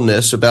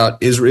forcefulness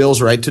about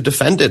Israel's right to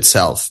defend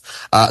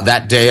itself.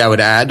 That day, I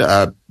would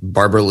add,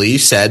 Barbara Lee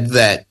said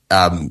that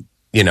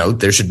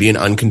there should be an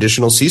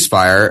unconditional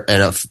ceasefire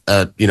and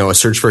a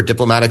search for a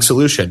diplomatic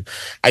solution.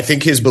 I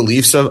think his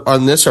beliefs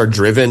on this are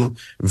driven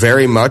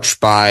very much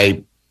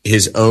by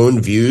his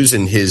own views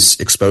and his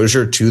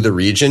exposure to the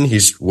region.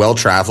 He's well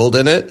traveled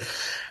in it.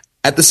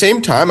 At the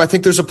same time, I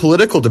think there's a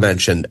political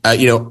dimension.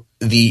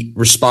 The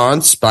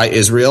response by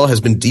Israel has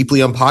been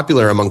deeply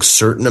unpopular among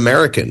certain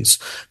Americans.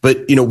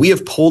 But, we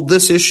have polled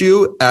this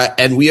issue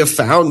and we have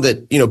found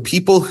that,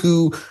 people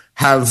who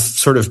have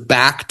sort of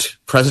backed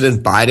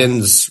President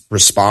Biden's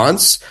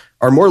response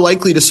are more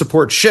likely to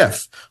support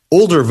Schiff.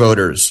 Older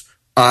voters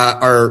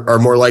are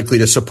more likely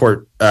to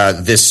support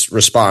this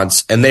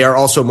response, and they are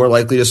also more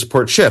likely to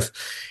support Schiff.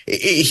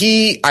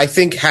 I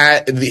think,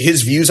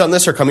 his views on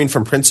this are coming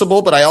from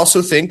principle, but I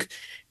also think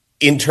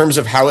in terms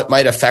of how it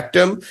might affect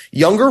him,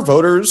 younger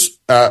voters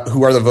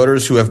who are the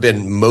voters who have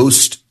been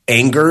most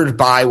angered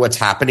by what's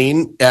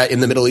happening in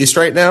the Middle East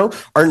right now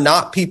are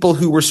not people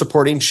who were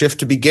supporting Schiff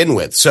to begin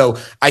with. So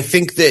I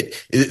think that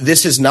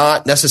this is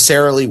not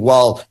necessarily,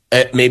 while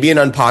maybe an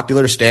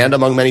unpopular stand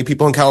among many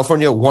people in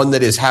California, one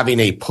that is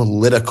having a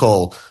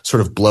political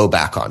sort of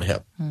blowback on him.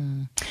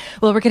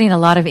 Well, we're getting a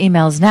lot of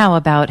emails now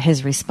about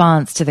his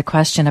response to the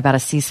question about a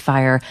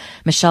ceasefire.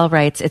 Michelle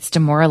writes, "It's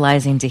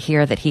demoralizing to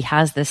hear that he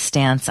has this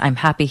stance. I'm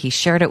happy he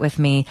shared it with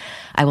me.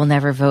 I will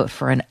never vote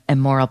for an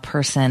immoral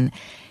person.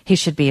 He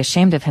should be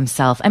ashamed of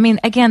himself." I mean,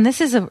 again,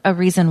 this is a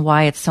reason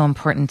why it's so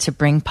important to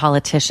bring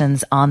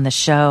politicians on the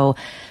show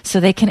so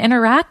they can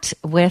interact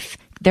with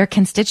their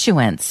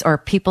constituents or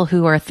people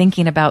who are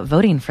thinking about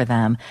voting for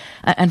them.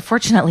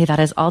 Unfortunately, that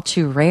is all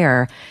too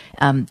rare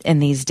in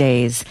these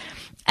days.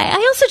 I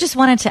also just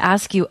wanted to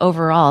ask you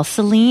overall,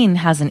 Celine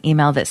has an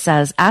email that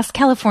says, ask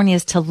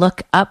Californians to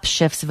look up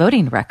Schiff's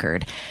voting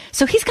record.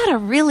 So he's got a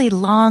really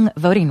long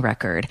voting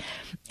record.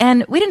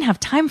 And we didn't have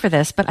time for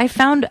this, but I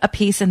found a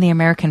piece in the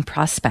American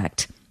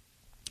Prospect.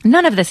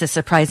 None of this is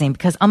surprising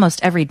because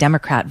almost every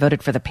Democrat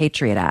voted for the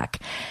Patriot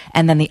Act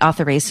and then the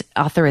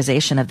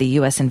authorization of the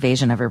U.S.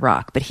 invasion of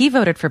Iraq. But he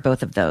voted for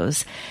both of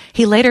those.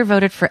 He later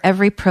voted for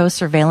every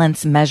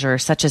pro-surveillance measure,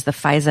 such as the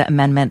FISA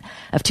Amendment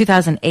of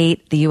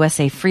 2008, the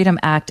USA Freedom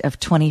Act of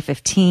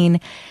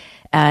 2015.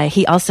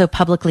 He also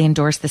publicly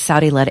endorsed the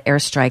Saudi-led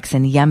airstrikes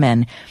in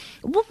Yemen.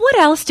 What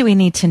else do we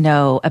need to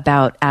know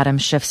about Adam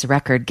Schiff's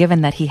record,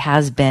 given that he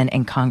has been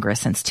in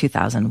Congress since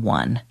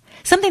 2001?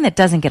 Something that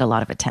doesn't get a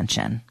lot of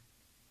attention.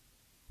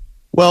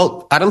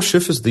 Well, Adam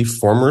Schiff is the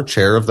former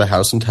chair of the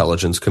House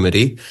Intelligence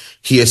Committee.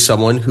 He is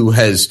someone who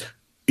has,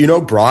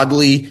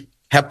 broadly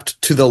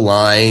kept to the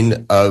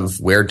line of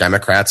where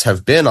Democrats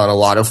have been on a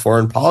lot of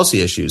foreign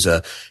policy issues.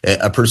 A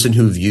person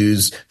who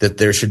views that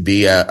there should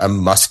be a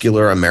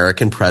muscular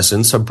American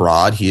presence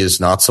abroad. He is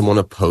not someone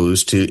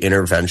opposed to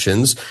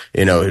interventions.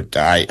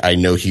 I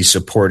know he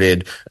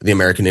supported the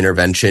American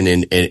intervention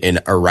in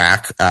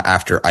Iraq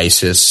after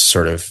ISIS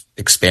sort of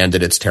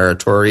expanded its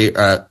territory,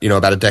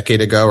 about a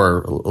decade ago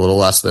or a little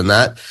less than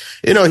that.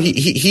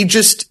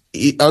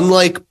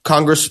 Unlike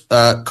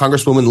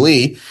Congresswoman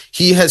Lee,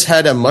 he has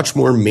had a much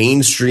more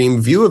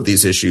mainstream view of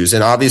these issues.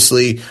 And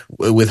obviously,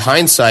 with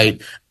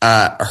hindsight,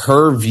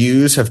 her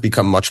views have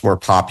become much more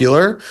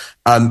popular.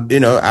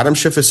 Adam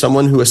Schiff is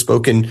someone who has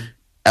spoken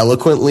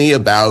eloquently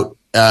about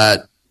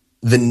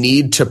the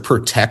need to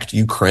protect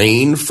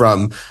Ukraine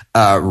from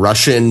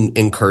Russian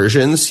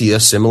incursions. He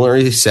has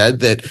similarly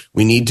said that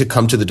we need to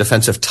come to the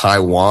defense of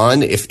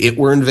Taiwan if it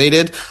were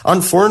invaded. On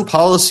foreign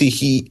policy,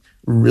 he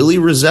really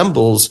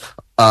resembles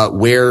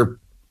where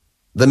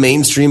the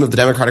mainstream of the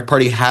Democratic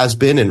Party has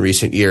been in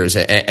recent years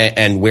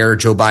and where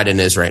Joe Biden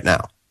is right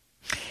now.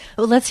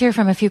 Well, let's hear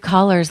from a few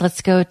callers.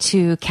 Let's go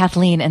to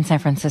Kathleen in San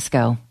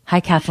Francisco. Hi,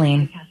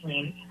 Kathleen.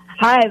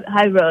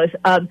 Hi, Rose.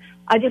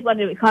 I just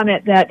wanted to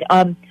comment that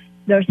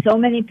there are so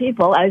many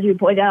people, as you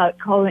point out,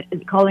 calling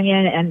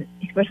in and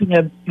expressing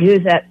their views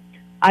that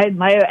I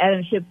admire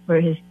Adam Schiff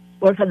for his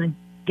work on the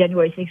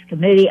January 6th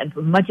committee and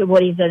for much of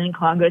what he's done in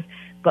Congress.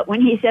 But when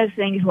he says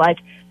things like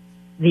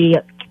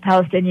the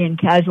Palestinian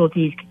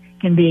casualties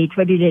can be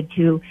attributed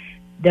to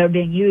they're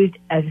being used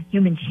as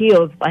human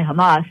shields by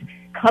Hamas,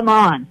 come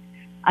on.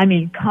 I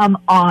mean, come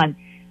on.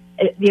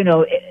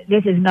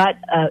 This is not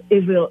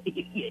Israel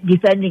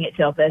defending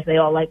itself, as they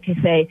all like to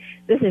say.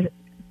 This is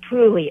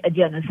truly a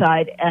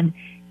genocide, and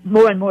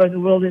more of the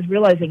world is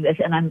realizing this.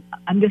 And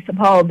I'm just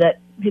appalled that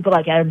people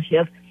like Adam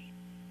Schiff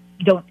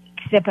don't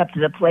step up to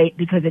the plate,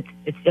 because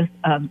it's just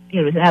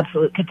it's an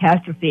absolute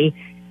catastrophe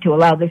to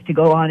allow this to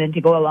go on and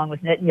to go along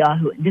with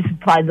Netanyahu and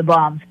disapply the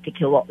bombs to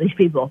kill all these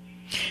people.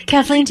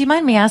 Kathleen, do you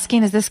mind me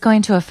asking, is this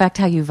going to affect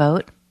how you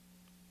vote?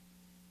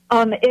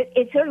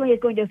 It certainly is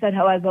going to affect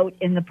how I vote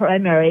in the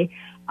primary.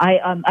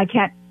 I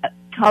can't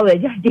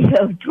tolerate the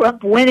idea of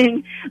Trump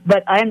winning,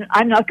 but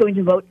I'm not going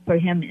to vote for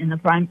him in the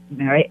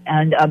primary.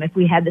 And if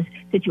we had this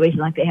situation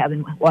like they have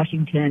in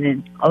Washington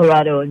and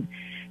Colorado, and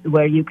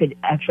where you could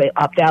actually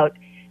opt out,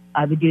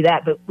 I would do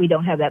that. But we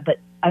don't have that. But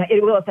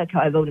it will affect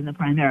how I vote in the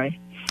primary.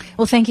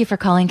 Well, thank you for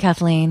calling,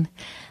 Kathleen.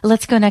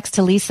 Let's go next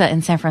to Lisa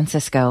in San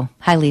Francisco.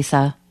 Hi,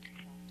 Lisa.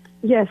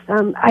 Yes,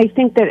 I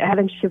think that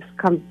Adam Schiff's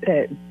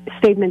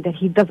statement that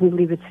he doesn't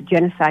believe it's a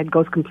genocide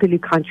goes completely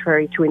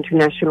contrary to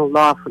international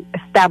law,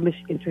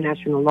 established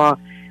international law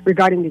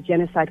regarding the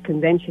Genocide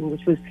Convention,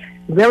 which was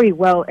very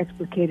well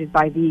explicated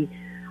by the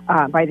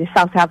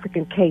South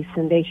African case,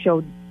 and they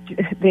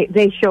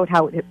showed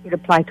how it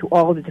applied to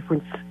all the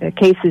different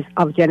cases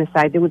of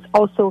genocide. There was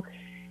also,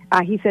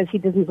 he says he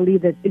doesn't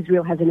believe that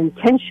Israel has an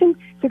intention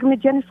to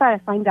commit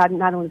genocide. I find that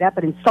not only that,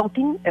 but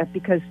insulting,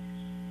 because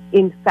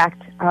in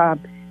fact,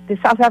 the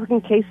South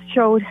African case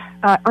showed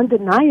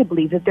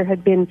undeniably that there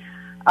had been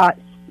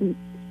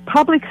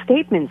public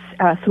statements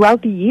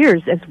throughout the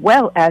years, as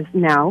well as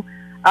now,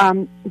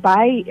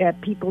 by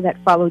people that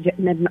follow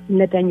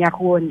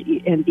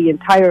Netanyahu and the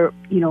entire,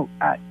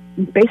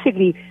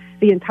 basically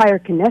the entire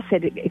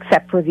Knesset,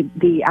 except for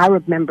the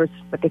Arab members,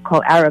 what they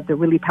call Arab, they're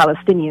really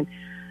Palestinian.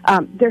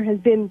 There has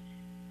been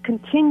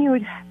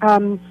continued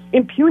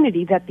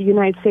impunity that the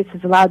United States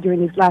has allowed during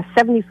these last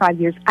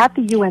 75 years at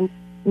the UN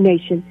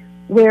nation,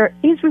 where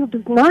Israel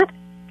does not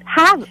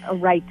have a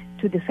right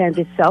to defend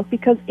itself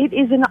because it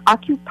is an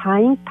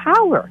occupying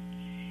power.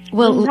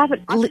 Well,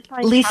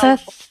 Lisa,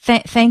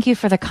 thank you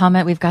for the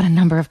comment. We've got a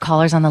number of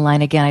callers on the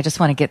line again. I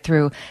just want to get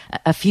through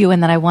a few,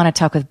 and then I want to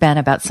talk with Ben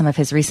about some of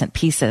his recent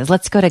pieces.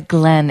 Let's go to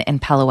Glenn in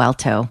Palo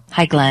Alto.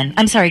 Hi, Glenn.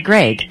 I'm sorry,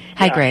 Greg.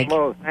 Hi, Greg.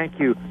 Hello, thank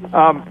you.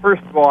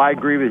 First of all, I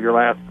agree with your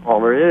last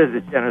caller. It is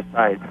a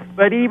genocide.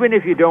 But even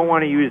if you don't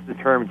want to use the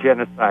term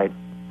genocide,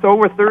 so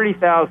over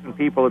 30,000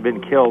 people have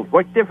been killed.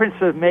 What difference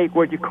does it make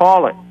what you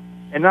call it?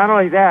 And not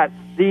only that,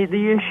 the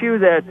issue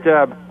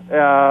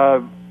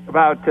that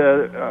about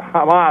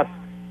Hamas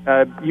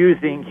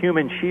using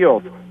human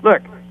shields.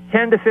 Look,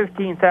 10 to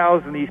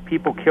 15,000 of these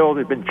people killed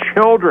have been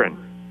children.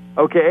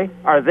 Okay,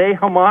 are they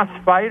Hamas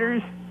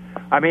fighters?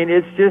 I mean,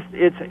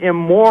 it's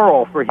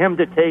immoral for him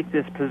to take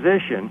this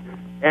position,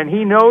 and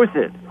he knows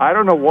it. I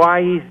don't know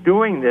why he's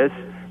doing this,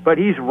 but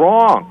he's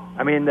wrong.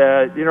 I mean,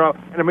 and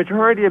the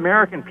majority of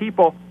American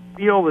people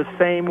feel the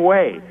same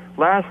way.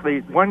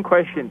 Lastly, one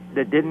question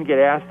that didn't get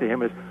asked to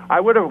him is,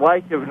 I would have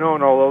liked to have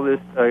known, although this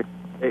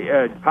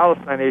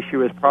Palestine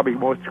issue is probably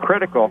most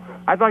critical,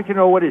 I'd like to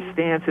know what his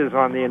stance is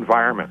on the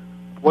environment,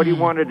 what he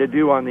wanted to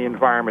do on the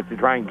environment to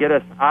try and get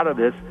us out of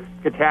this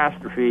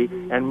catastrophe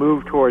and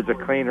move towards a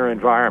cleaner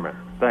environment.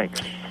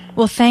 Thanks.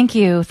 Well, thank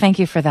you. Thank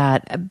you for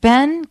that.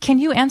 Ben, can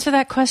you answer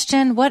that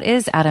question? What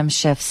is Adam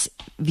Schiff's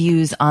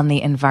views on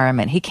the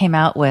environment? He came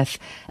out with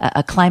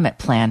a climate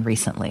plan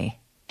recently.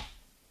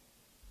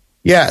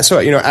 Yeah, so,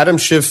 Adam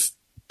Schiff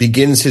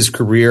begins his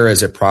career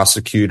as a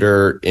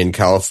prosecutor in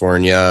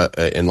California,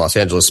 in Los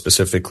Angeles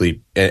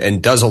specifically,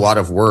 and does a lot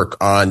of work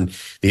on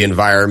the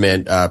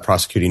environment,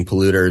 prosecuting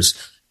polluters.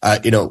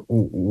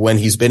 When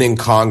he's been in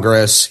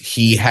Congress,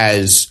 he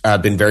has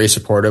been very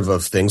supportive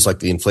of things like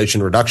the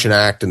Inflation Reduction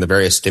Act and the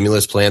various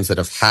stimulus plans that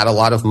have had a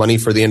lot of money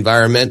for the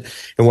environment.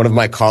 And one of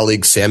my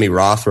colleagues, Sammy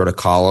Roth, wrote a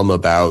column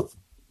about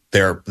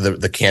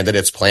the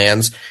candidates'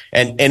 plans.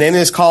 And in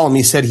his column,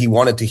 he said he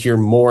wanted to hear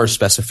more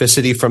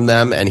specificity from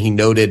them. And he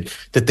noted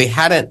that they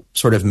hadn't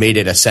sort of made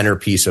it a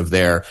centerpiece of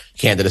their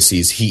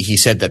candidacies. He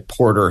said that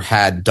Porter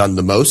had done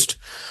the most.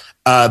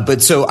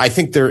 But so I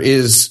think there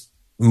is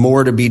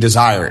more to be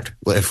desired,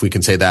 if we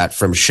can say that,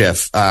 from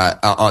Schiff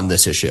on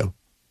this issue.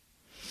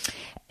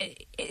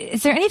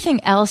 Is there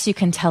anything else you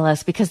can tell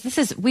us?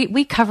 Because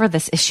we cover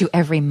this issue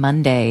every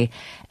Monday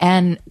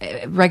and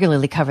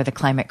regularly cover the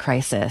climate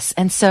crisis.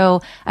 And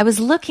so I was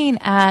looking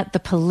at the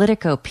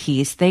Politico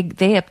piece.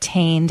 They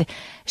obtained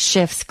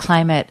Schiff's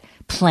climate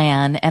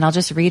plan, and I'll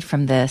just read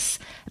from this.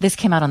 This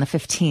came out on the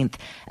 15th.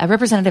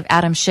 Representative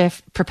Adam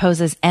Schiff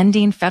proposes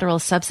ending federal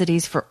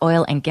subsidies for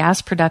oil and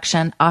gas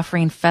production,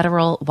 offering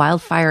federal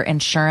wildfire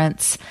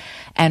insurance,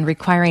 and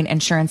requiring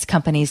insurance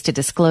companies to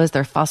disclose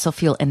their fossil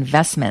fuel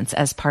investments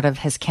as part of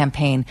his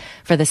campaign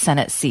for the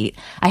Senate seat.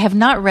 I have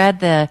not read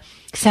the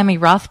Sammy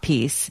Roth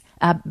piece.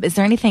 Is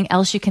there anything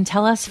else you can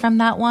tell us from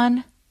that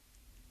one?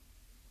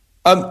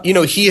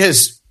 He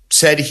has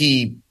said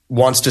he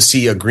wants to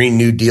see a Green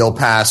New Deal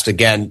passed.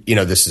 Again,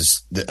 this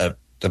is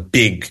a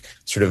big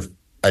sort of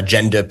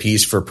agenda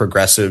piece for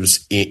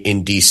progressives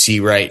in D.C.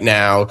 right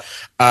now.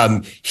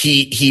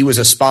 He was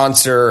a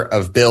sponsor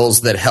of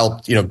bills that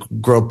helped,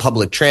 grow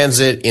public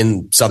transit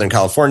in Southern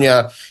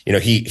California.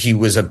 He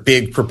was a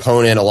big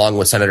proponent, along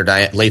with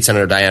late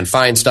Senator Dianne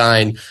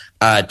Feinstein,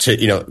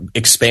 to,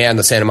 expand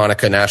the Santa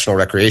Monica National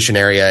Recreation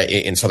Area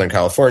in Southern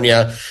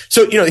California.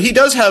 So, he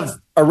does have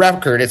a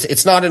record.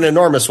 It's not an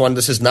enormous one.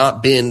 This has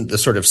not been the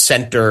sort of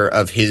center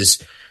of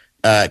his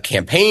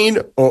campaign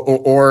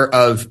or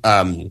of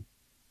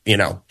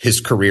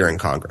his career in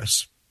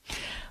Congress.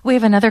 We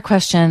have another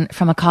question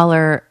from a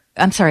caller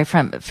I'm sorry,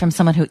 from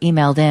someone who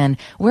emailed in.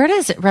 Where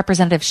does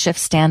Representative Schiff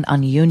stand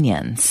on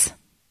unions?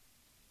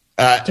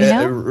 Do you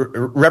know?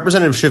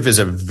 Representative Schiff is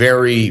a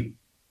very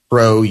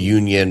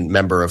pro-union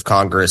member of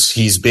Congress.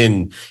 He's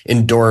been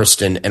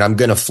endorsed, and I'm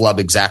going to flub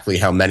exactly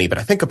how many, but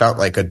I think about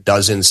like a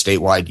dozen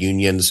statewide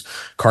unions,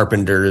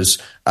 carpenters,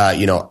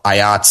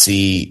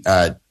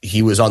 IATSE.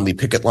 He was on the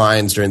picket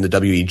lines during the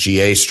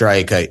WEGA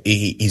strike.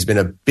 He's been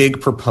a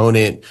big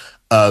proponent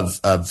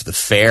of the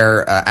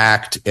FAIR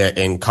Act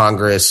in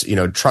Congress,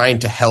 trying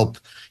to help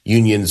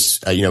unions,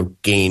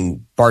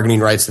 gain bargaining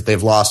rights that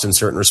they've lost in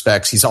certain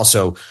respects. He's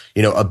also,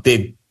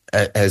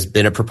 has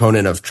been a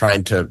proponent of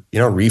trying to,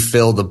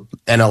 refill the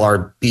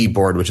NLRB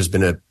board, which has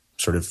been a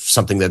sort of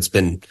something that's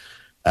been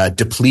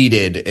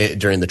depleted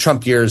during the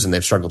Trump years, and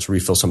they've struggled to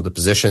refill some of the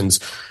positions.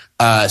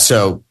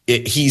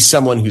 He's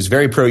someone who's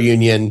very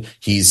pro-union.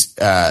 He's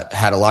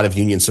had a lot of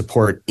union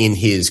support in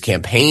his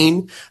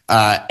campaign,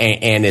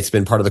 and it's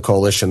been part of the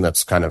coalition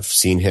that's kind of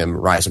seen him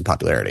rise in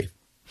popularity.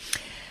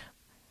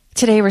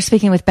 Today, we're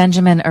speaking with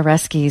Benjamin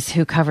Oreskes,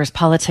 who covers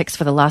politics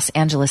for the Los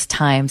Angeles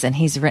Times, and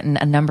he's written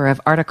a number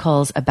of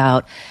articles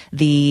about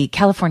the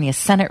California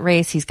Senate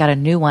race. He's got a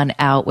new one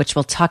out, which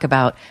we'll talk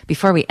about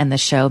before we end the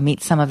show,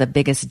 meet some of the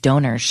biggest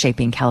donors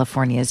shaping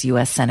California's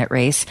U.S. Senate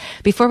race.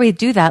 Before we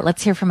do that,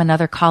 let's hear from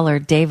another caller,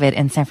 David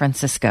in San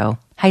Francisco.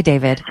 Hi,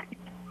 David.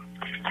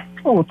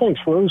 Oh,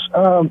 thanks, Rose.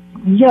 I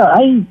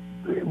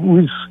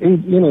was,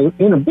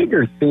 in a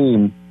bigger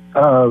theme.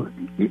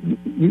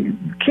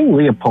 King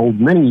Leopold,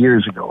 many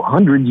years ago,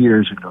 100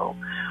 years ago,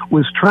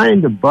 was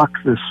trying to buck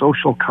the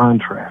social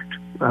contract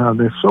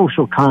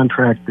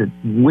that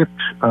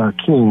whipped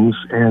kings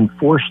and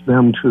forced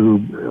them to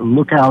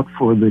look out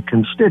for the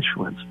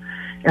constituents.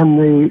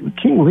 And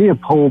King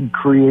Leopold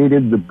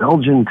created the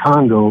Belgian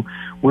Congo,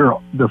 where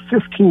the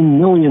 15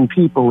 million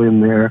people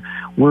in there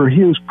were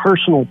his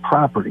personal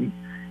property.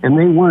 And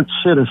they weren't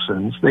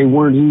citizens. They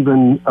weren't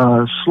even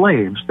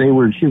slaves. They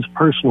were his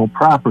personal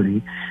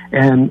property.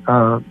 And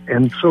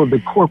so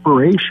the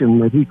corporation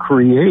that he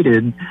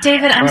created...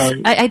 David,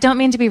 I don't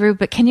mean to be rude,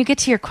 but can you get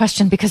to your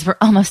question, because we're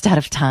almost out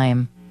of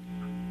time?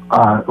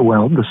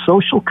 Well, the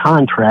social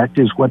contract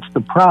is what's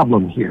the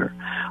problem here.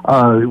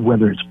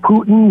 Whether it's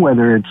Putin,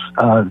 whether it's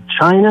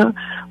China,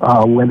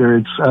 whether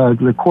it's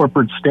the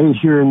corporate state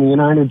here in the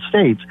United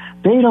States,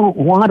 they don't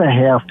want to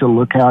have to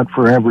look out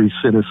for every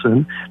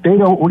citizen. They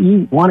don't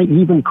want to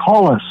even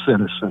call us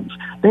citizens.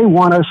 They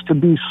want us to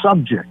be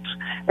subjects.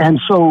 And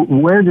so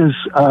where do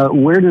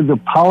the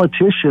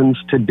politicians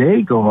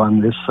today go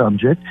on this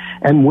subject?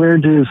 And where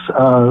does,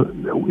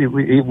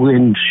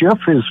 when Schiff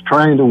is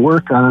trying to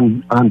work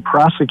on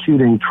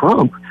prosecuting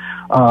Trump,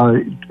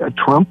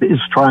 Trump is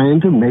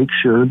trying to make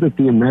sure that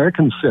the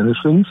American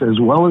citizens, as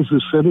well as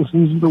the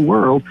citizens of the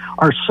world,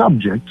 are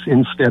subjects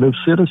instead of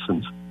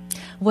citizens.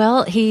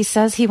 Well, he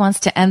says he wants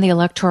to end the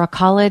Electoral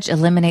College,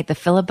 eliminate the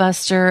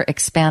filibuster,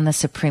 expand the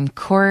Supreme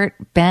Court.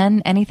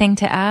 Ben, anything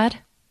to add?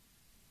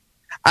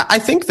 I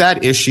think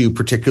that issue,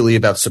 particularly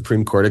about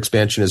Supreme Court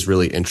expansion, is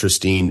really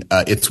interesting.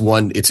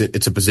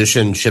 It's a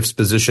position, Schiff's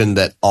position,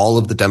 that all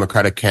of the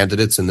Democratic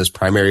candidates in this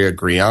primary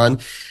agree on.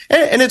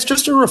 And it's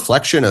just a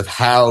reflection of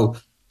how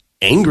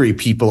angry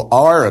people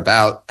are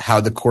about how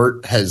the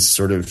court has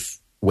sort of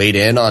weighed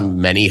in on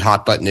many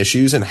hot button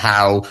issues and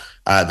how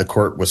the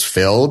court was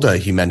filled.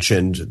 He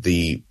mentioned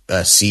the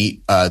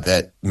seat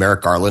that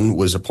Merrick Garland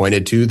was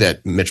appointed to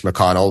that Mitch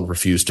McConnell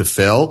refused to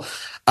fill.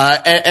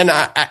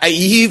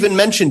 He even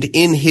mentioned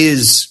in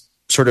his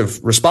sort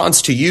of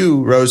response to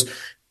you, Rose,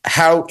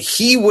 how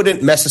he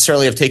wouldn't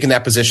necessarily have taken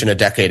that position a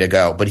decade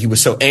ago, but he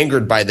was so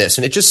angered by this.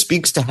 And it just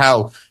speaks to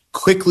how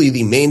quickly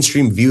the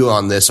mainstream view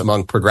on this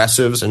among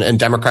progressives and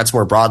Democrats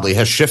more broadly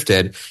has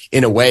shifted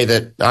in a way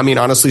that,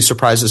 honestly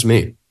surprises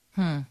me.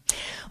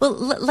 Well,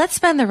 let's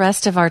spend the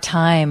rest of our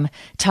time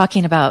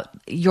talking about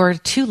your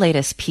two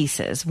latest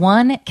pieces.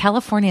 One,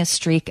 California's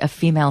streak of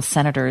female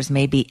senators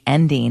may be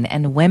ending,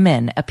 and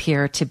women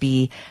appear to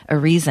be a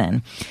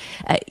reason.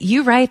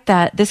 You write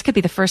that this could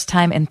be the first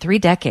time in 3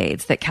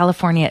 decades that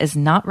California is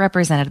not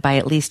represented by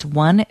at least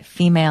one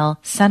female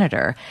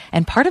senator.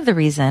 And part of the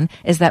reason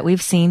is that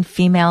we've seen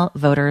female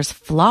voters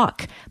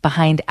flock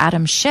behind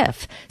Adam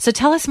Schiff. So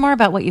tell us more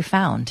about what you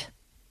found.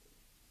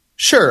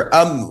 Sure.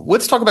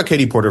 Let's talk about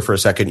Katie Porter for a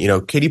second.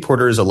 Katie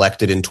Porter is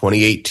elected in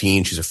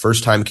 2018. She's a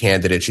first-time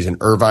candidate. She's an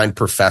Irvine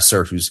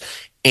professor who's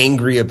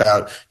angry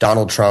about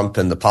Donald Trump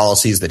and the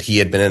policies that he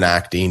had been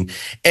enacting.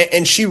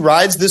 And she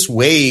rides this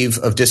wave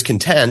of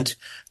discontent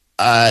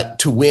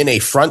to win a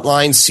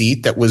frontline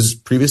seat that was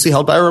previously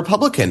held by a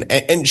Republican.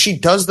 And she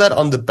does that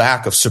on the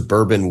back of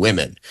suburban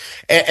women.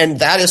 And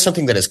that is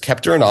something that has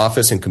kept her in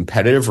office in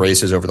competitive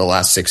races over the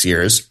last 6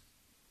 years.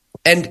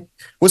 And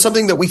was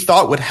something that we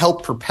thought would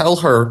help propel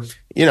her,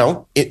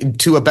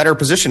 to a better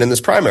position in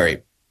this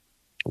primary.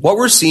 What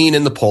we're seeing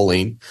in the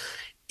polling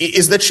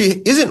is that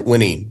she isn't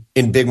winning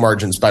in big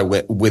margins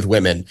with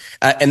women.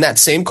 And that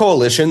same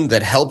coalition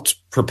that helped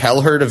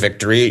propel her to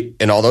victory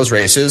in all those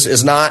races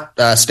is not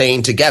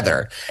staying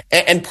together.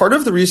 And part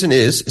of the reason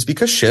is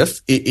because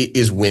Schiff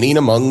is winning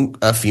among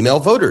female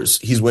voters.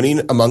 He's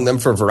winning among them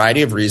for a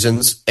variety of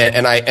reasons.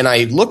 And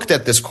I looked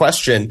at this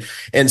question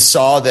and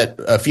saw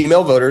that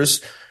female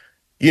voters,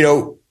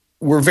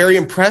 were very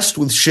impressed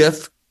with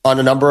Schiff on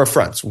a number of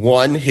fronts.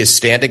 One, his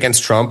stand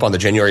against Trump on the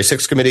January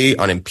 6th committee,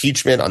 on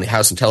impeachment, on the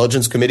House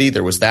Intelligence Committee.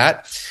 There was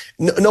that.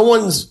 No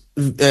one's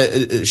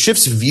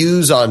Schiff's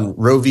views on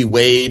Roe v.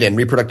 Wade and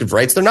reproductive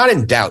rights, they're not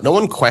in doubt. No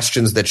one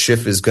questions that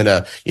Schiff is going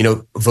to,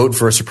 vote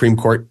for a Supreme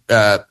Court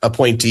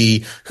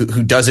appointee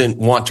who doesn't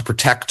want to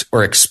protect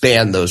or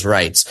expand those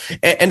rights.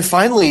 And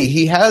finally,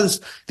 he has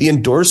the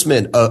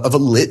endorsement of a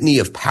litany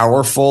of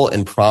powerful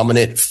and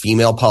prominent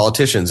female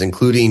politicians,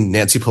 including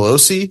Nancy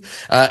Pelosi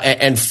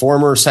and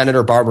former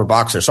Senator Barbara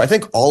Boxer. So I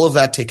think all of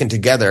that taken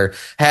together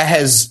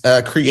has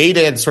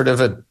created sort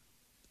of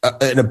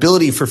an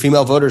ability for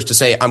female voters to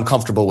say, I'm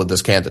comfortable with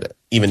this candidate,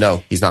 even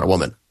though he's not a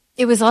woman.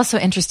 It was also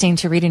interesting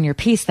to read in your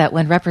piece that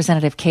when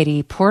Representative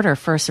Katie Porter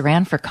first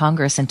ran for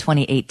Congress in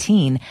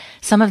 2018,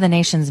 some of the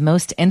nation's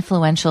most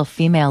influential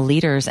female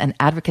leaders and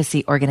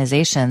advocacy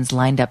organizations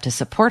lined up to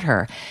support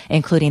her,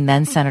 including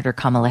then Senator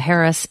Kamala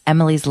Harris,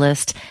 Emily's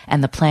List,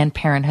 and the Planned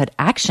Parenthood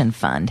Action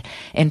Fund.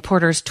 In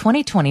Porter's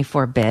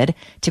 2024 bid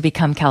to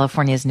become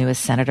California's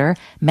newest senator,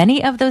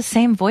 many of those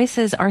same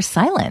voices are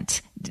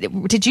silent.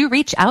 Did you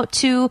reach out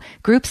to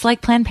groups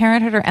like Planned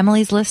Parenthood or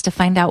Emily's List to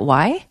find out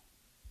why?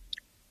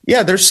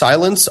 Yeah, their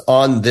silence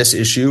on this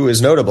issue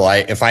is notable.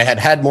 If I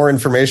had more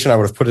information, I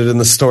would have put it in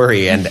the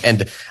story.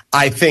 And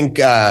I think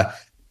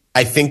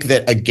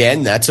that,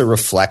 again, that's a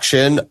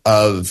reflection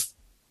of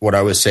what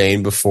I was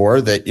saying before,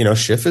 that,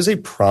 Schiff is a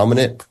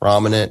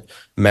prominent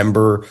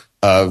member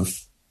of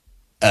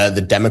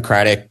the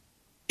Democratic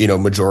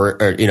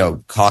majority,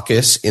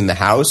 caucus in the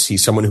House.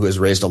 He's someone who has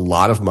raised a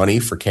lot of money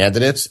for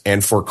candidates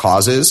and for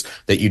causes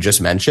that you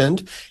just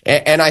mentioned.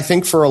 And I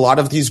think for a lot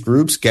of these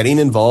groups, getting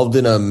involved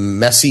in a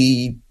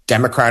messy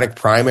Democratic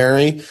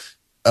primary,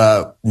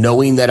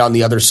 knowing that on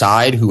the other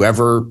side,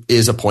 whoever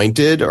is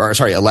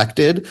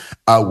elected,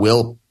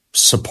 will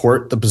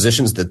support the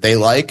positions that they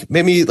like.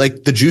 Maybe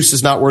like the juice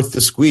is not worth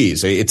the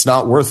squeeze. It's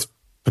not worth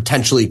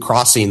potentially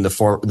crossing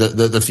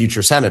the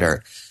future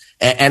senator.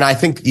 And I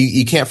think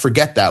you can't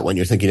forget that when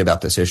you're thinking about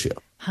this issue.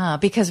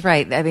 Because,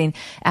 right. I mean,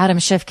 Adam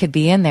Schiff could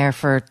be in there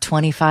for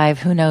 25,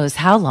 who knows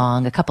how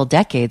long, a couple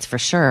decades for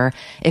sure,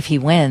 if he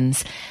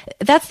wins.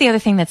 That's the other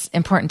thing that's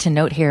important to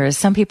note here is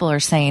some people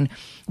are saying,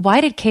 why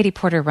did Katie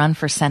Porter run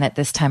for Senate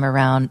this time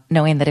around,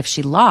 knowing that if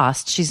she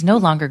lost, she's no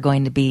longer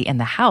going to be in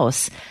the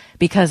House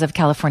because of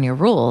California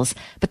rules?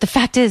 But the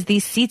fact is,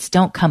 these seats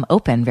don't come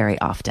open very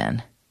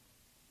often.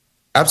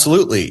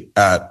 Absolutely.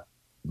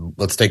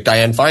 Let's take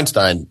Dianne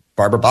Feinstein,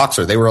 Barbara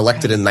Boxer. They were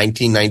elected in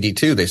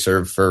 1992. They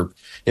served for,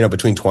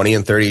 between 20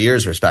 and 30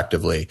 years,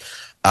 respectively.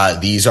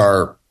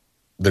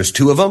 There's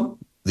two of them.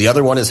 The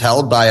other one is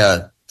held by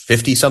a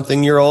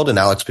 50-something-year-old in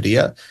Alex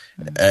Padilla.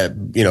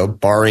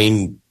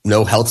 Barring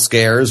no health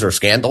scares or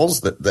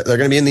scandals, that they're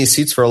going to be in these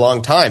seats for a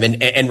long time.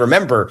 And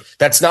remember,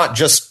 that's not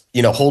just,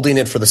 holding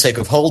it for the sake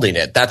of holding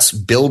it. That's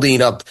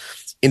building up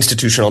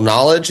institutional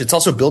knowledge. It's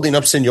also building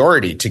up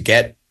seniority to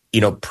get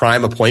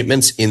prime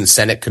appointments in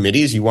Senate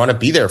committees. You want to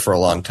be there for a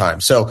long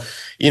time. So,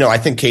 I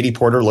think Katie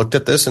Porter looked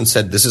at this and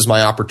said, this is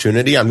my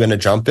opportunity. I'm going to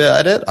jump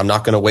at it. I'm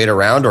not going to wait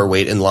around or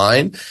wait in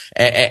line.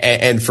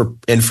 And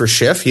for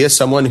Schiff, he is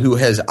someone who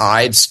has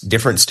eyed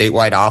different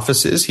statewide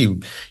offices.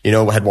 He,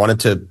 had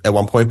wanted to at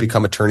one point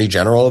become attorney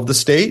general of the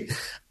state.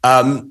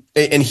 And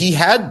he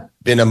had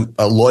been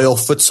a loyal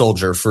foot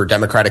soldier for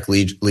Democratic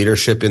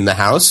leadership in the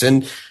House.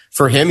 And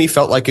for him, he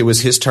felt like it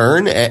was his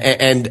turn.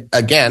 And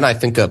again, I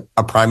think a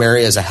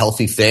primary is a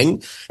healthy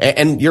thing.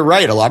 And you're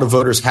right. A lot of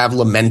voters have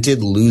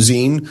lamented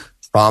losing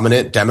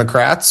prominent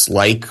Democrats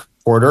like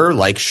Porter,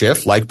 like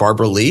Schiff, like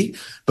Barbara Lee.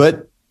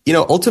 But,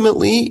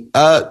 ultimately,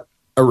 a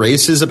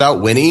race is about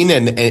winning.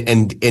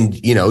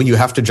 And you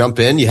have to jump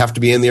in, you have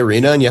to be in the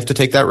arena, and you have to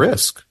take that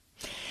risk.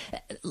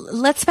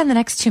 Let's spend the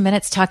next 2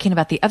 minutes talking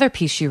about the other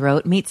piece you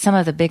wrote, Meet Some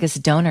of the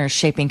Biggest Donors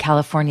Shaping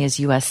California's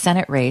U.S.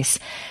 Senate Race.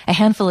 A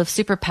handful of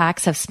super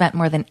PACs have spent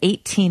more than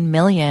 $18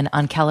 million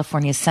on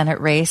California's Senate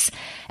race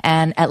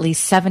and have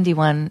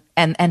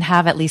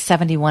at least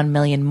 71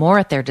 million more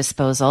at their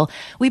disposal.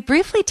 We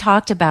briefly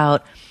talked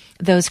about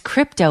those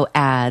crypto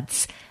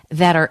ads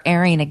that are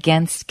airing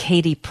against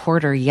Katie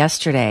Porter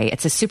yesterday.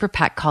 It's a super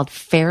PAC called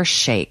Fair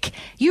Shake.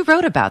 You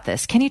wrote about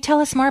this. Can you tell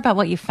us more about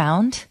what you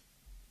found?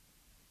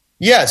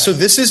 Yeah, so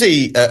this is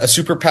a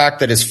super PAC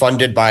that is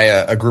funded by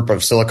a group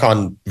of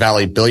Silicon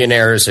Valley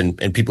billionaires and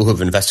people who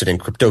have invested in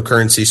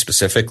cryptocurrency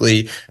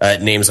specifically,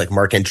 names like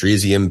Mark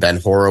Andreessen, Ben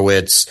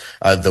Horowitz,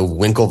 the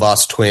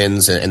Winklevoss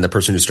twins, and the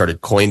person who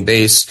started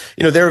Coinbase.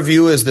 Their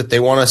view is that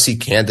they want to see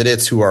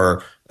candidates who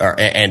are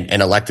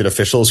and elected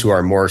officials who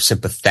are more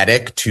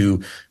sympathetic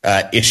to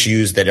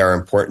issues that are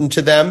important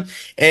to them.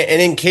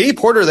 And in Katie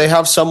Porter, they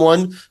have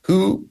someone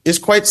who is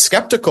quite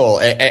skeptical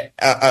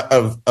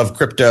of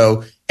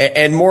crypto.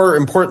 And more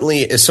importantly,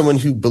 is someone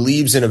who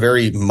believes in a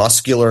very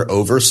muscular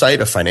oversight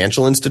of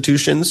financial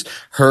institutions.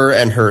 Her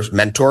and her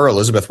mentor,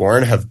 Elizabeth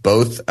Warren, have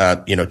both,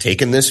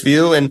 taken this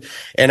view. And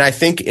I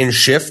think in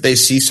Schiff, they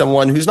see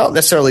someone who's not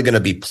necessarily going to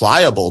be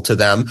pliable to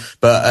them,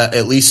 but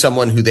at least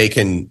someone who they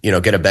can,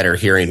 get a better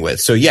hearing with.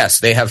 So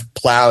yes, they have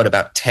plowed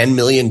about $10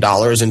 million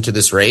into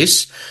this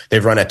race.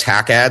 They've run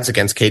attack ads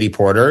against Katie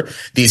Porter.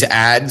 These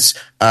ads,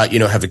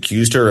 have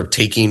accused her of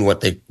taking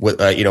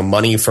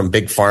money from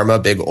big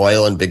pharma, big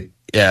oil, and big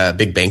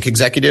bank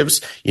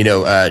executives.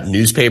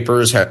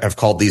 Newspapers have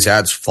called these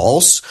ads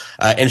false,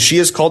 and she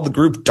has called the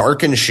group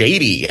dark and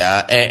shady,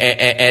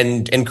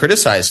 and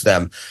criticized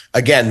them.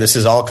 Again, this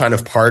is all kind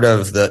of part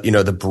of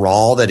the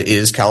brawl that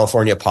is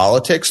California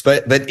politics,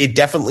 but it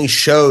definitely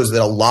shows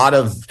that a lot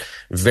of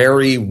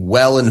very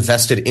well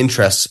invested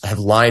interests have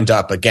lined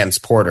up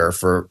against Porter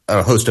for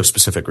a host of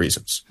specific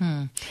reasons.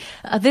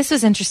 This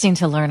was interesting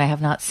to learn. I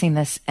have not seen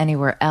this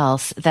anywhere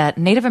else, that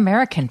Native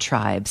American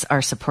tribes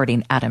are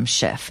supporting Adam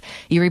Schiff.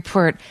 You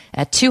report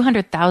at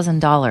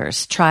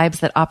 $200,000,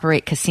 tribes that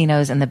operate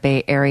casinos in the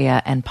Bay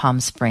Area and Palm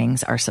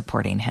Springs are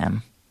supporting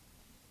him.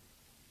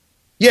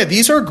 Yeah,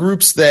 these are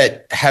groups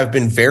that have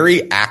been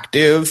very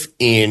active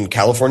in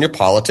California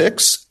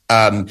politics.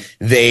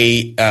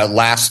 They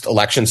last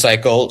election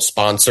cycle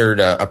sponsored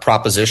a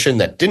proposition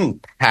that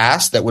didn't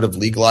pass that would have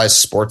legalized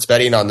sports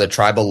betting on the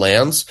tribal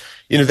lands.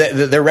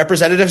 Their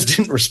representatives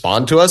didn't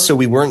respond to us, so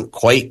we weren't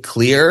quite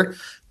clear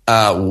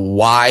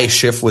why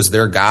Schiff was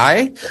their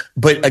guy.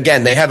 But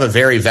again, they have a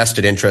very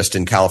vested interest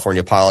in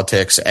California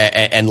politics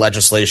and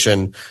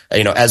legislation.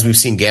 As we've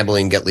seen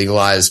gambling get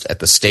legalized at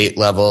the state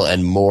level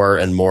and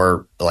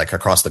more like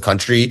across the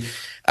country.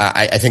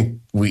 I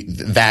think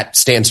that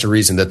stands to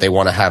reason that they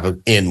want to have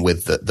an in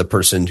with the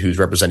person who's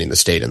representing the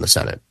state in the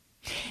Senate.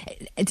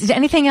 Did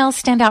anything else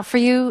stand out for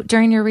you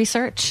during your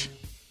research?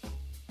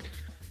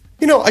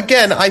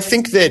 Again, I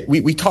think that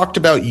we talked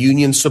about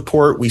union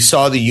support. We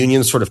saw the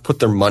unions sort of put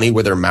their money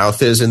where their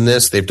mouth is in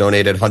this. They've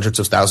donated hundreds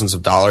of thousands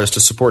of dollars to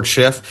support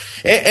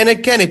Schiff. And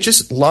again, it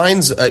just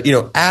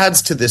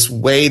adds to this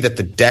way that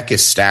the deck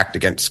is stacked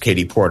against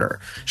Katie Porter.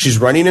 She's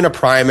running in a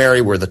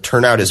primary where the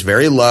turnout is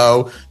very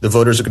low. The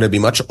voters are going to be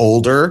much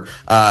older.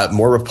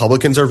 More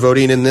Republicans are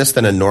voting in this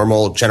than a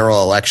normal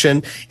general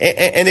election.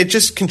 And it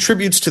just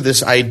contributes to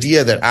this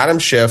idea that Adam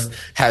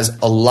Schiff has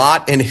a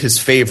lot in his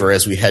favor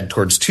as we head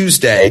towards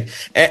Tuesday.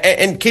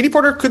 And Katie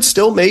Porter could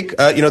still make,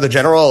 the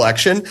general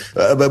election,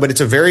 but it's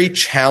a very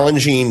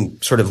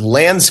challenging sort of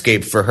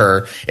landscape for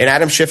her. And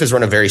Adam Schiff has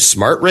run a very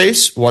smart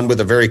race, one with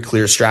a very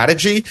clear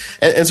strategy.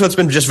 And so it's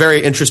been just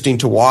very interesting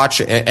to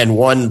watch, and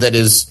one that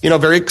is,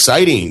 very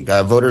exciting.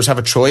 Voters have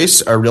a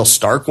choice, a real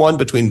stark one,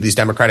 between these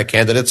Democratic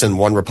candidates and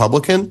one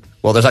Republican.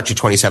 Well, there's actually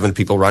 27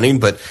 people running,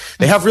 but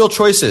they have real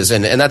choices,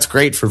 and that's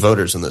great for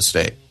voters in this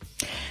state.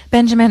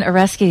 Benjamin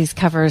Oreskes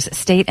covers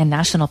state and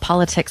national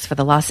politics for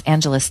the Los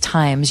Angeles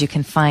Times. You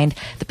can find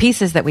the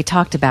pieces that we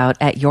talked about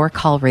at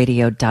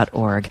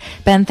yourcallradio.org.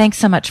 Ben, thanks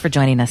so much for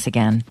joining us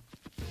again.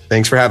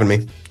 Thanks for having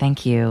me.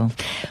 Thank you.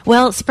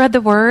 Well, spread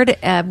the word.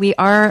 We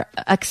are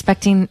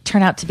expecting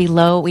turnout to be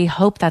low. We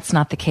hope that's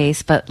not the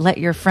case, but let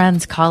your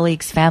friends,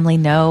 colleagues, family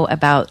know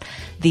about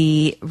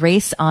the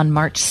race on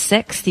March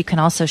 6th. You can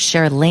also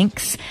share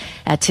links.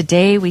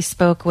 Today, we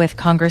spoke with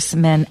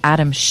Congressman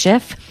Adam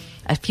Schiff.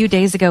 A few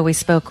days ago, we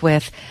spoke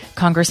with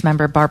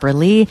Congressmember Barbara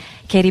Lee.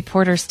 Katie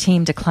Porter's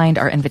team declined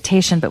our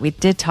invitation, but we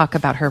did talk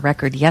about her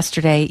record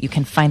yesterday. You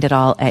can find it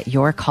all at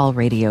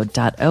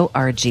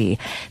yourcallradio.org.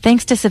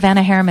 Thanks to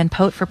Savannah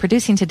Harriman-Pote for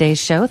producing today's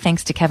show.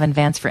 Thanks to Kevin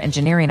Vance for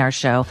engineering our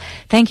show.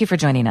 Thank you for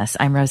joining us.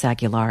 I'm Rose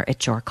Aguilar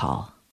at Your Call.